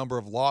terms of number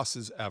of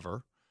losses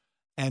ever,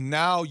 And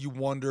now you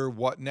wonder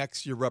what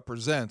next year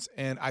represents.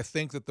 And I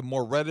think that the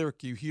more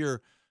rhetoric you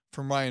hear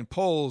from Ryan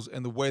Poles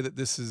and the way that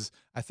this is,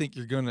 I think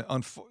you're going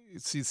to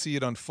see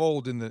it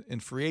unfold in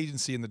free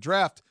agency in the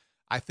draft.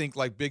 I think,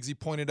 like Bigsy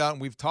pointed out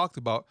and we've talked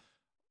about,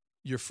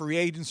 your free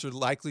agents are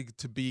likely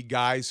to be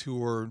guys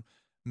who are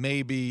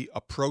maybe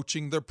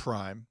approaching their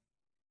prime.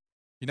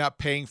 You're not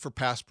paying for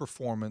past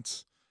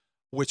performance,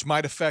 which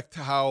might affect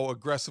how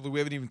aggressively. We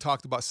haven't even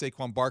talked about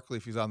Saquon Barkley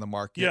if he's on the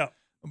market. Yeah.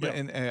 But,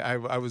 and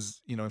I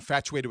was,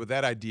 infatuated with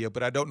that idea,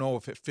 but I don't know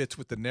if it fits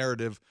with the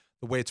narrative,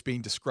 the way it's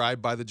being described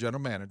by the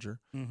general manager.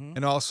 Mm-hmm.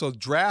 And also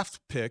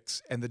draft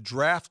picks and the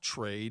draft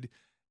trade,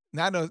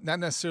 not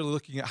necessarily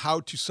looking at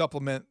how to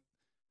supplement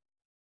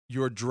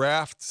your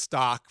draft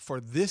stock for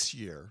this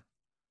year,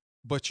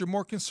 but you're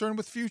more concerned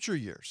with future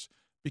years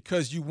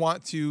because you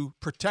want to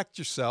protect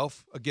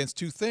yourself against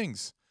two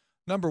things.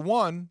 Number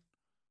one,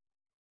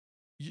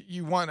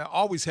 you want to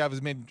always have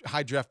as many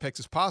high draft picks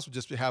as possible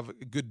just to have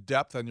a good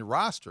depth on your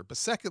roster. But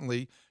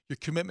secondly, your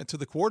commitment to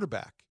the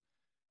quarterback.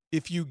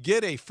 If you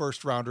get a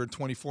first rounder in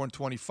 24 and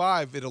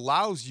 25, it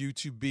allows you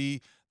to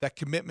be that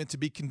commitment to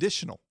be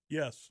conditional.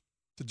 Yes.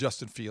 To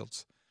Justin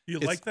Fields. You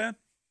like that?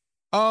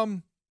 I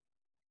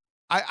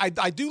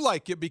do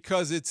like it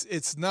because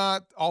it's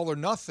not all or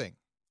nothing.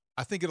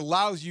 I think it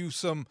allows you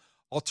some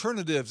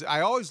alternatives.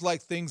 I always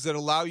like things that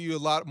allow you a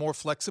lot more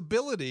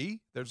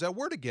flexibility. There's that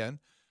word again.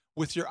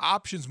 With your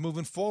options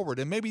moving forward.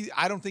 And maybe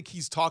I don't think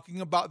he's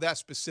talking about that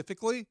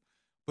specifically,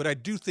 but I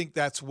do think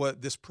that's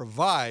what this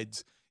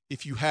provides.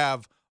 If you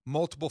have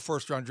multiple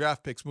first-round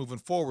draft picks moving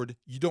forward,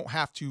 you don't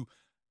have to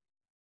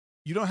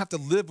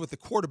live with the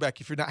quarterback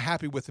if you're not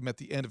happy with him at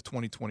the end of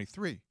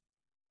 2023.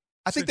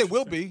 I think they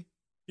will be.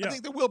 Yeah. I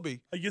think they will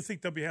be. You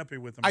think they'll be happy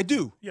with him? I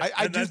do. Yeah.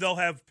 And then they'll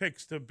have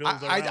picks to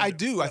build around I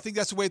do. Yeah. I think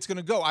that's the way it's going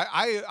to go.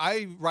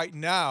 I right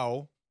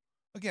now,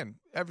 again,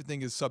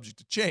 everything is subject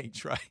to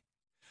change, right?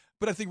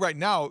 But I think right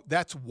now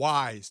that's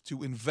wise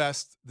to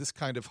invest this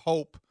kind of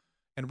hope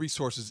and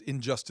resources in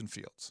Justin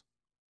Fields.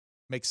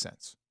 Makes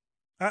sense.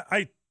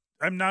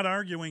 I'm not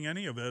arguing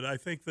any of it. I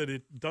think that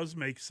it does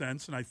make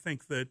sense, and I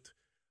think that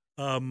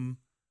I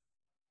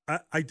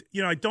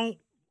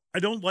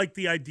don't like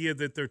the idea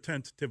that they're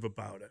tentative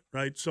about it,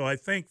 right? So I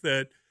think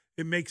that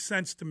it makes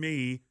sense to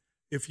me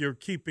if you're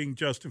keeping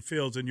Justin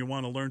Fields and you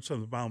want to learn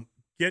something about him,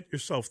 get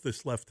yourself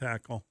this left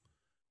tackle,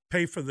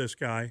 pay for this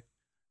guy.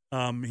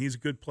 He's a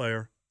good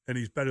player. And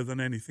he's better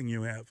than anything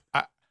you have.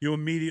 You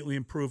immediately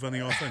improve on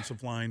the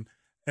offensive line,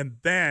 and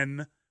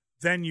then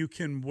you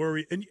can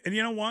worry. And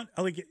you know what?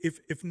 Like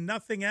if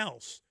nothing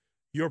else,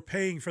 you're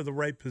paying for the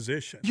right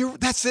position.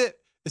 That's it.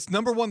 It's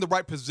number one, the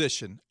right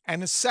position,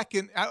 and the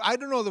second. I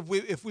don't know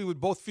if we would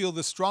both feel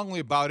this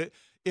strongly about it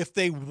if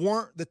they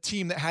weren't the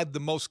team that had the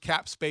most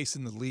cap space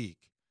in the league.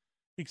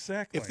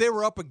 Exactly. If they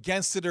were up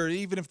against it, or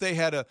even if they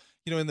had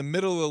in the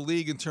middle of the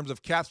league in terms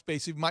of cap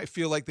space, you might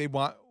feel like they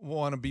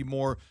want to be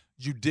more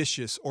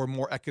judicious or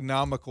more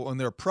economical in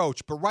their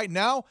approach. But right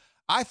now,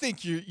 I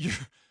think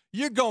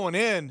you're going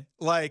in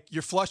like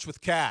you're flush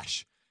with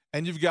cash,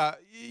 and you've got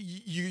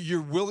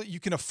you're willing, you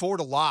can afford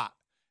a lot,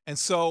 and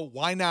so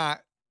why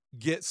not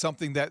get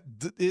something that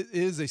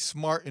is a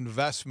smart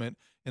investment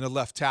in a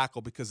left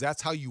tackle, because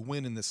that's how you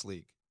win in this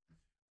league.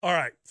 All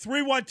right,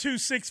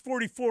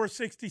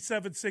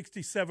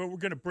 312-644-6767. We're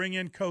going to bring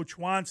in Coach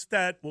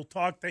Wannstedt. We'll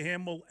talk to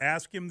him. We'll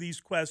ask him these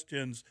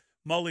questions.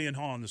 Mully and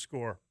Haw on the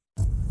Score.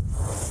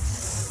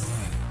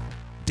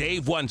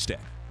 Dave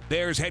Wannstedt,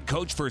 Bears head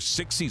coach for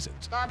 6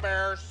 seasons. The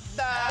Bears.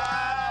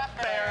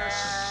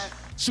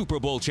 Super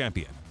Bowl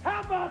champion.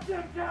 How about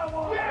them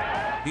Cowboys?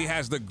 Yeah! He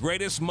has the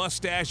greatest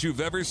mustache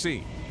you've ever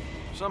seen.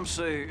 Some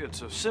say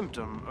it's a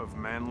symptom of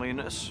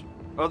manliness.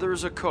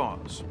 Others a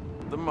cause.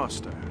 The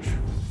mustache.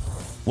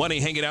 When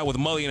he hanging out with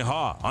Mully and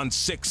Haw on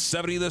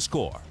 670 The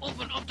Score.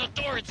 Open up the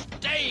door. It's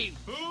Dave.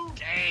 Who?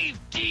 Dave.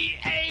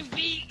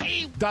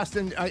 D-A-V-E.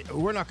 Dustin,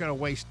 we're not going to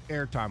waste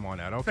airtime on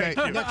that, okay?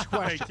 Next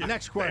question.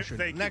 Next question.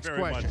 Thank Next you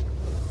very question. much.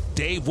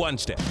 Dave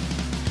Wannstedt.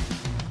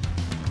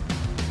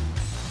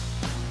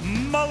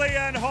 Mully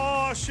and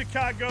Haw,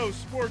 Chicago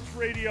Sports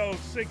Radio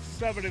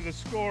 670 The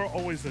Score.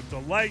 Always a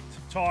delight to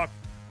talk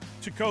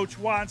to Coach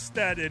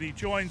Wannstedt, and he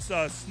joins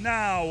us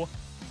now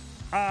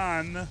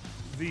on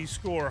the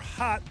Score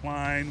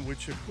Hotline,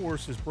 which, of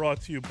course, is brought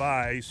to you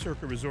by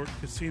Circa Resort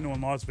Casino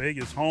in Las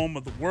Vegas, home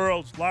of the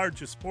world's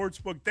largest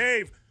sportsbook.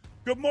 Dave,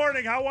 good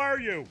morning. How are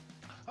you?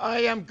 I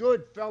am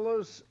good,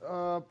 fellas.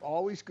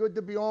 Always good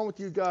to be on with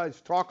you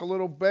guys. Talk a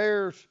little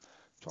Bears.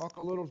 Talk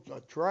a little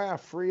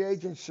draft, free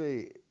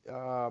agency.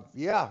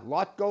 Yeah, a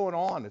lot going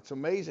on. It's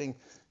amazing.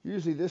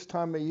 Usually this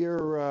time of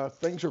year,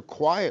 things are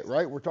quiet,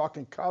 right? We're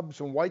talking Cubs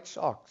and White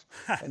Sox,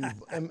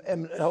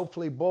 and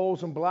hopefully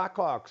Bulls and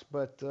Blackhawks.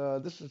 But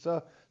this is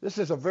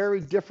a very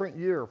different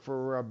year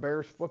for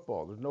Bears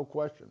football. There's no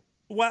question.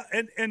 Well,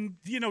 and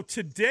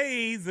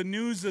today the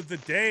news of the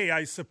day,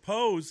 I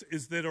suppose,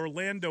 is that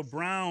Orlando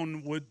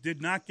Brown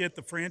did not get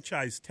the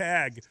franchise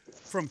tag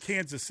from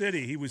Kansas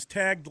City. He was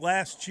tagged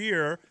last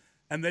year,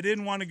 and they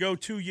didn't want to go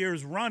 2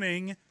 years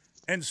running.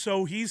 And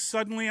so he's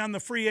suddenly on the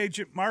free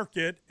agent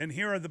market, and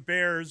here are the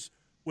Bears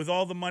with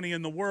all the money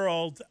in the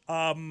world.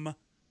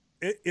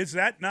 Is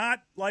that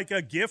not like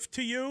a gift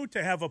to you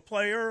to have a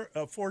player,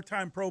 a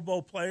 4-time Pro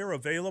Bowl player,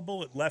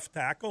 available at left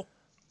tackle?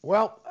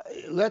 Well,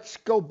 let's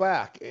go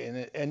back,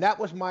 and that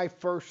was my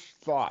first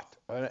thought.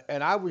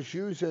 And I was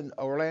using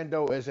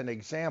Orlando as an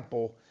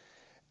example.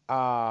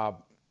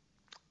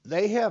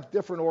 They have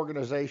different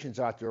organizations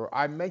out there.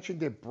 I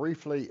mentioned it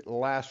briefly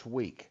last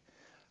week.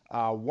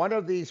 One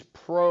of these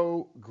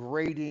pro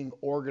grading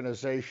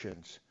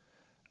organizations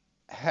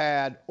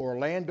had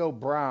Orlando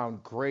Brown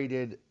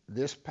graded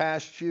this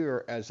past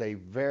year as a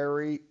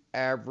very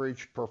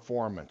average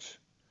performance.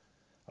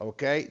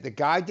 Okay? The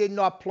guy did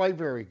not play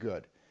very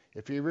good.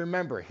 If you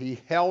remember, he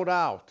held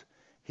out.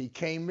 He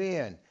came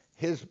in.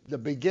 The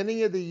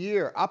beginning of the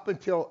year up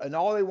until, and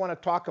all they want to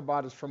talk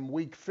about is from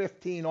week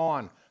 15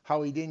 on,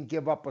 how he didn't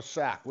give up a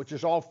sack, which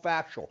is all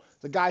factual.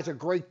 The guy's a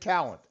great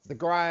talent. The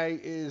guy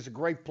is a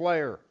great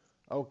player.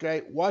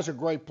 Okay? Was a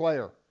great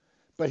player.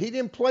 But he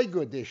didn't play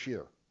good this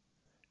year.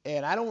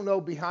 And I don't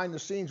know behind the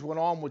scenes went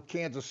on with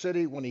Kansas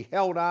City when he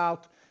held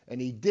out and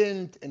he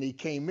didn't, and he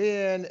came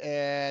in,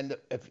 and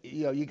if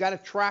you got to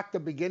track the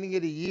beginning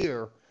of the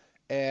year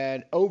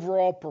and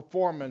overall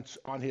performance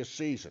on his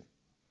season.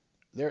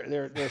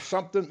 There's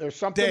something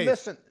Dave,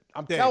 missing.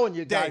 I'm telling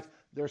you guys, Dave,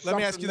 there's let something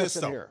me ask you this,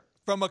 missing though. here.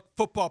 From a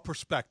football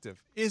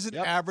perspective, isn't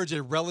average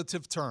a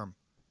relative term?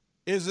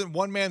 Isn't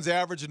one man's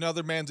average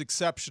another man's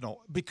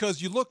exceptional?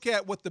 Because you look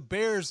at what the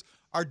Bears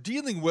are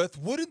dealing with,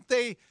 wouldn't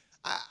they?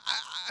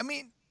 I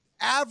mean,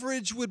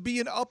 average would be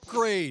an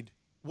upgrade,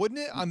 wouldn't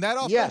it, on that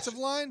offensive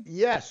line?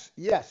 Yes.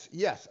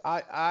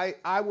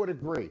 I would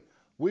agree.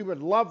 We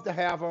would love to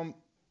have him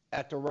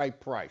at the right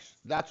price.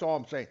 That's all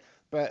I'm saying.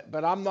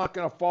 But I'm not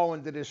going to fall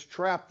into this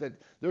trap that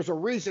there's a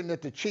reason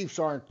that the Chiefs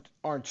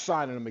aren't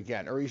signing him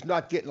again, or he's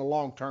not getting a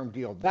long-term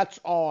deal. That's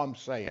all I'm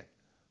saying.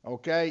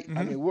 Okay? Mm-hmm.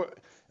 I mean,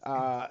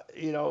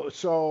 we're,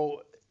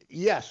 so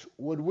yes,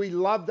 would we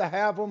love to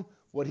have him?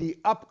 Would he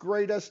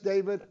upgrade us,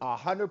 David?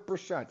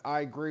 100%.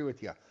 I agree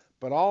with you.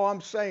 But all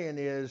I'm saying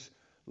is,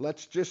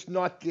 let's just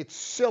not get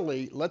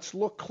silly. Let's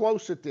look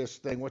close at this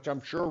thing, which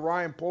I'm sure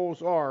Ryan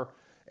Poles are.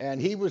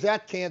 And he was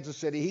at Kansas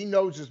City. He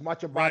knows as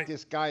much about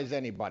this guy as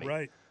anybody.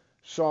 Right.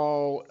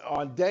 So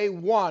on day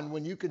one,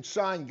 when you can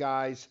sign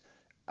guys,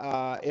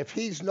 if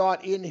he's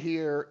not in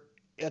here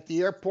at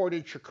the airport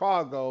in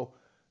Chicago,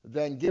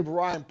 then give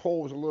Ryan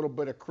Poles a little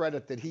bit of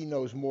credit that he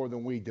knows more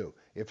than we do.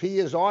 If he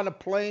is on a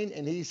plane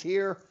and he's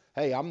here,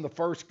 hey, I'm the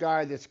first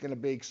guy that's going to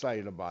be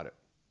excited about it.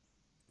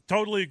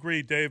 Totally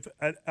agree, Dave.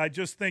 I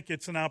just think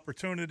it's an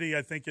opportunity.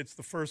 I think it's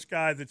the first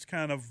guy that's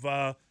kind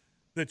of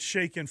that's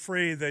shaken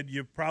free that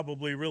you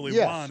probably really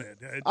wanted.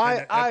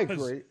 I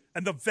agree.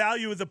 And the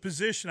value of the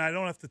position, I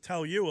don't have to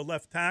tell you, a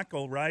left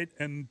tackle, right?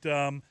 And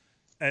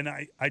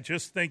I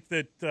just think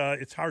that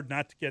it's hard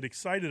not to get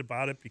excited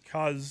about it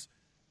because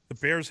the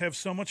Bears have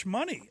so much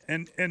money,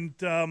 and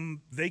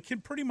they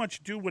can pretty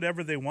much do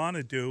whatever they want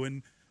to do.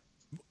 And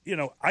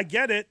I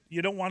get it.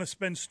 You don't want to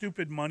spend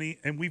stupid money,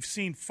 and we've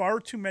seen far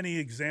too many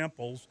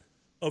examples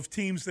of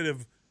teams that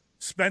have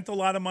spent a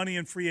lot of money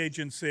in free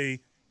agency,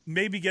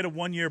 maybe get a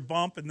one-year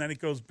bump, and then it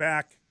goes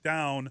back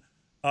down.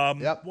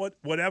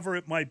 Whatever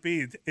it might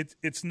be,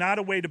 it's not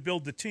a way to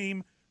build the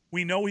team.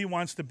 We know he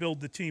wants to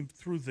build the team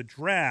through the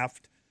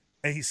draft,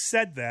 and he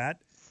said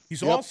that.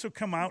 He's also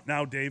come out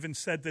now, Dave, and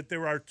said that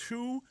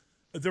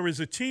there is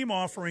a team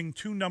offering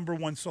 2 number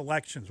 1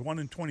 selections, one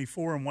in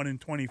 24 and one in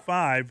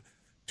 25,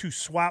 to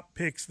swap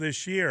picks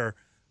this year.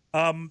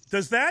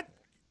 Does that,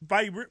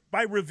 by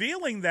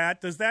revealing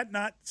that, does that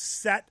not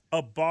set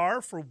a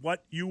bar for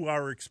what you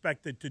are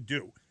expected to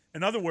do?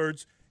 In other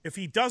words, if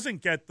he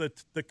doesn't get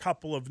the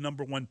couple of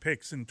number 1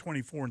 picks in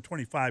 24 and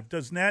 25,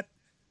 does that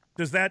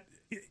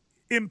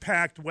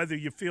impact whether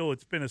you feel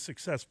it's been a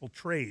successful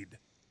trade?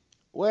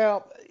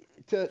 Well,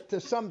 to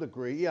some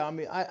degree, yeah. I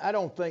mean, I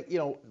don't think,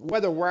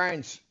 whether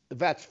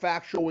that's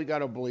factual, we got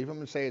to believe him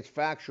and say it's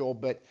factual.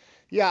 But,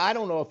 yeah, I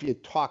don't know if you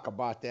talk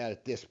about that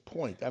at this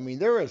point. I mean,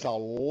 there is a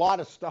lot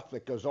of stuff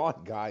that goes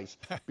on, guys,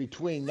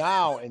 between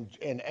now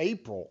and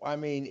April. I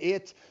mean,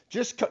 it's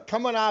just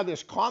coming out of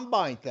this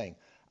combine thing.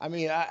 I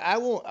mean,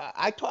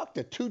 I talked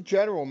to 2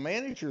 general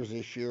managers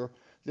this year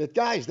that,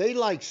 guys, they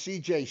like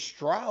C.J.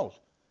 Stroud.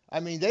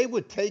 I mean, they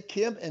would take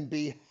him and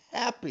be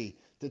happy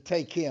to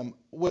take him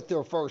with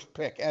their first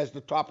pick as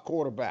the top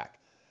quarterback.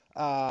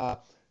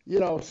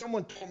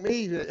 Someone told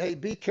me that, hey,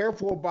 be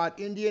careful about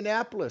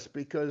Indianapolis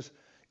because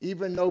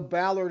even though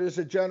Ballard is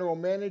a general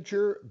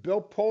manager,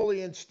 Bill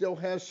Polian still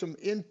has some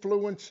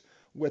influence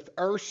with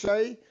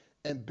Irsay,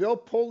 and Bill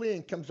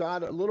Polian comes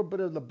out a little bit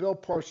of the Bill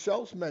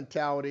Parcells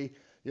mentality.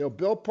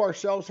 Bill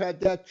Parcells had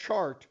that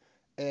chart,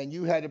 and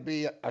you had to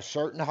be a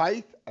certain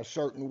height, a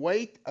certain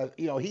weight.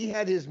 He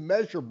had his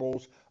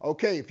measurables.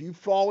 Okay, if you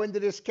fall into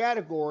this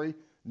category,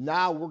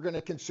 now we're going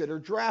to consider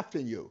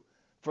drafting you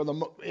for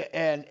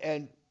and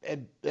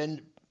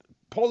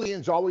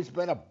Polian's always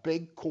been a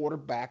big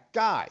quarterback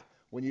guy.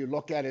 when you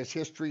look at his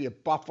history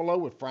at Buffalo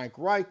with Frank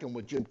Reich and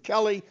with Jim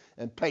Kelly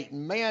and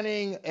Peyton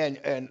Manning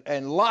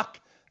and Luck.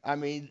 I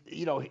mean,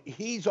 you know,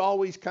 he's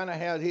always kind of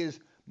had his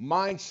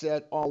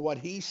mindset on what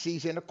he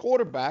sees in a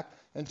quarterback.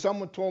 And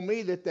someone told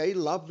me that they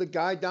love the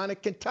guy down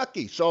at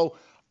Kentucky. So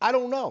I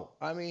don't know.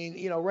 I mean,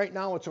 you know, right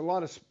now it's a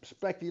lot of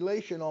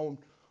speculation on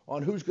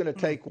who's going to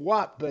take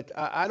what, but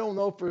I don't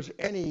know if there's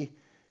any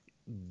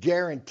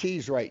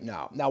guarantees right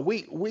now. Now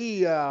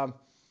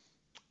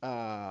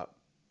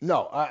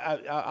no,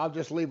 I'll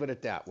just leave it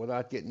at that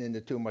without getting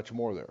into too much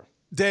more there.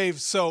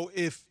 Dave, so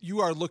if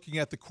you are looking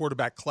at the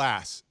quarterback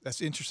class,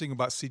 that's interesting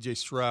about C.J.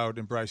 Stroud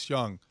and Bryce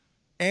Young.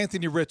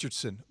 Anthony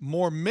Richardson,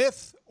 more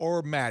myth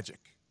or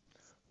magic?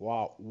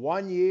 Wow,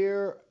 1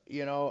 year, I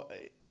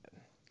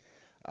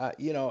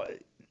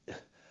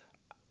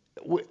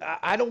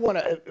don't want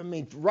to. I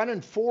mean, running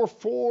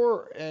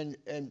 4.4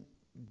 and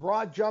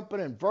broad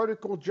jumping and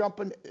vertical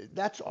jumping,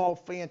 that's all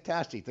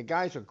fantastic. The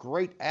guy's a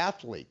great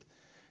athlete,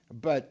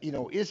 but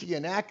is he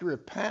an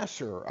accurate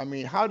passer? I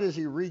mean, how does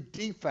he read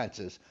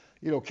defenses?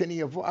 Can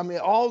he avoid? I mean,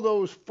 all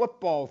those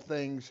football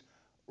things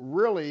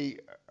really.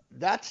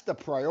 That's the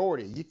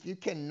priority. You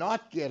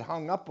cannot get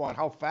hung up on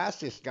how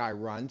fast this guy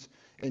runs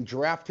and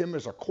draft him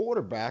as a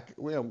quarterback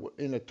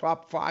in the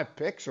top 5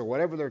 picks or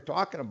whatever they're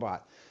talking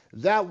about.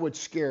 That would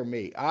scare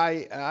me.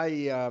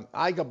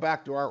 I go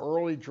back to our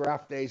early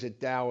draft days at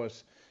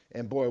Dallas,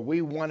 and boy,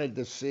 we wanted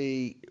to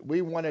see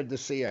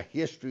a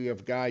history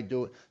of guy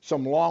doing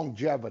some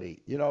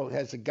longevity.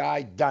 Has a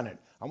guy done it?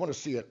 I want to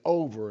see it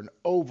over and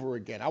over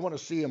again. I want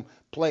to see him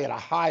play at a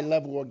high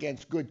level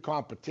against good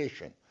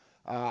competition.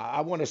 I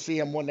want to see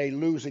him when they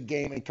lose a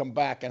game and come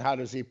back, and how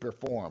does he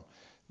perform?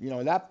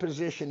 That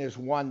position is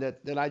one that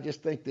I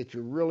just think that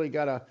you really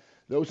got to,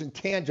 those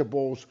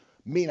intangibles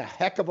mean a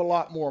heck of a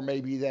lot more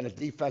maybe than a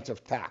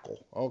defensive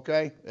tackle,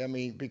 okay? I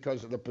mean,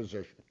 because of the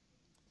position.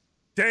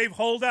 Dave,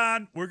 hold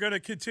on. We're going to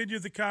continue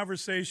the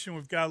conversation.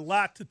 We've got a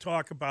lot to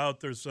talk about.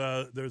 There's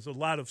a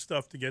lot of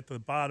stuff to get to the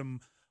bottom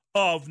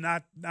of,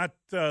 not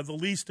the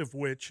least of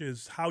which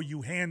is how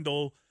you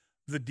handle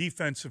the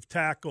defensive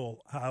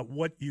tackle,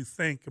 what you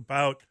think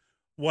about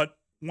what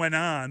went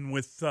on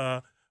with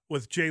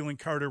Jalen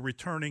Carter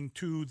returning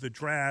to the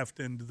draft,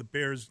 and the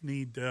Bears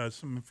need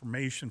some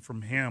information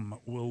from him.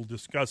 We'll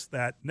discuss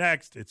that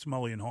next. It's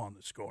Mully and Haw on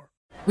The Score.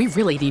 We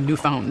really need new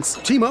phones.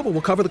 T-Mobile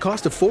will cover the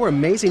cost of 4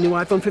 amazing new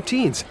iPhone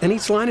 15s, and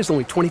each line is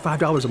only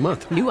 $25 a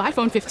month. New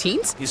iPhone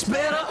 15s? It's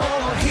better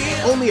over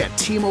here. Only at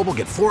T-Mobile,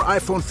 get 4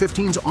 iPhone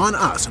 15s on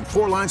us and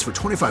 4 lines for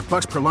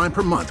 $25 per line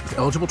per month with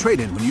eligible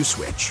trade-in when you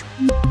switch.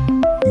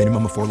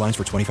 Minimum of 4 lines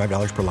for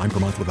 $25 per line per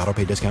month with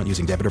autopay discount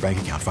using debit or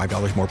bank account.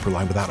 $5 more per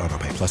line without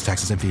autopay, plus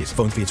taxes and fees.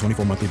 Phone fee at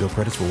 24 monthly bill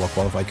credits for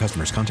well-qualified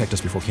customers. Contact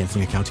us before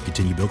canceling account to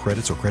continue bill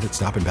credits or credit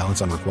stop and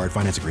balance on required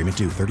finance agreement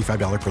due.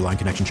 $35 per line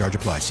connection charge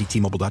applies. See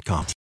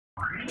T-Mobile.com.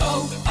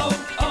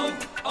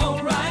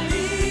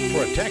 O'Reilly.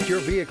 Protect your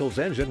vehicle's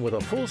engine with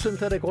a full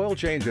synthetic oil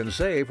change and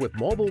save with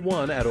Mobil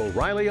 1 at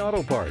O'Reilly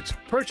Auto Parts.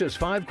 Purchase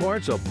 5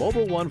 quarts of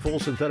Mobil 1 full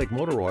synthetic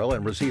motor oil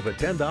and receive a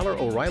 $10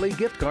 O'Reilly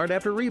gift card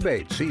after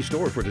rebate. See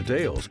store for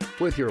details.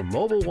 With your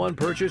Mobil 1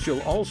 purchase,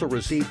 you'll also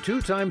receive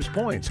 2 times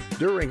points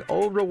during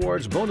O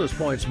Rewards Bonus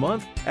Points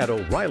Month at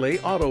O'Reilly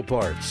Auto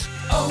Parts.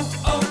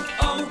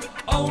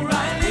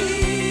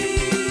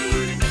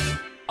 O'Reilly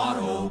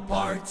Auto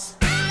Parts.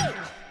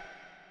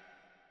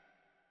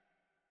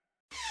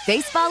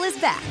 Baseball is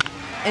back,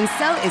 and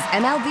so is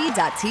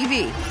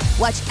MLB.tv.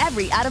 Watch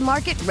every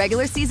out-of-market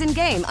regular season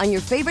game on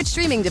your favorite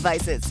streaming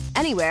devices,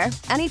 anywhere,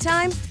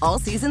 anytime, all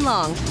season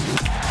long.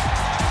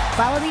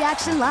 Follow the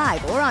action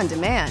live or on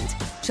demand.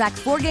 Track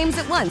 4 games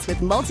at once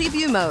with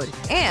multi-view mode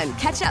and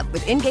catch up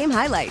with in-game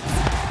highlights.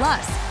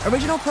 Plus,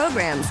 original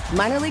programs,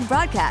 minor league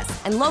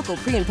broadcasts, and local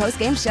pre- and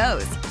post-game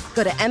shows.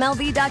 Go to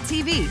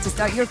MLB.tv to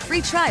start your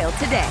free trial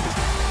today.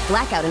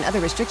 Blackout and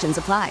other restrictions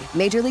apply.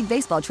 Major League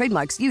Baseball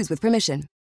trademarks used with permission.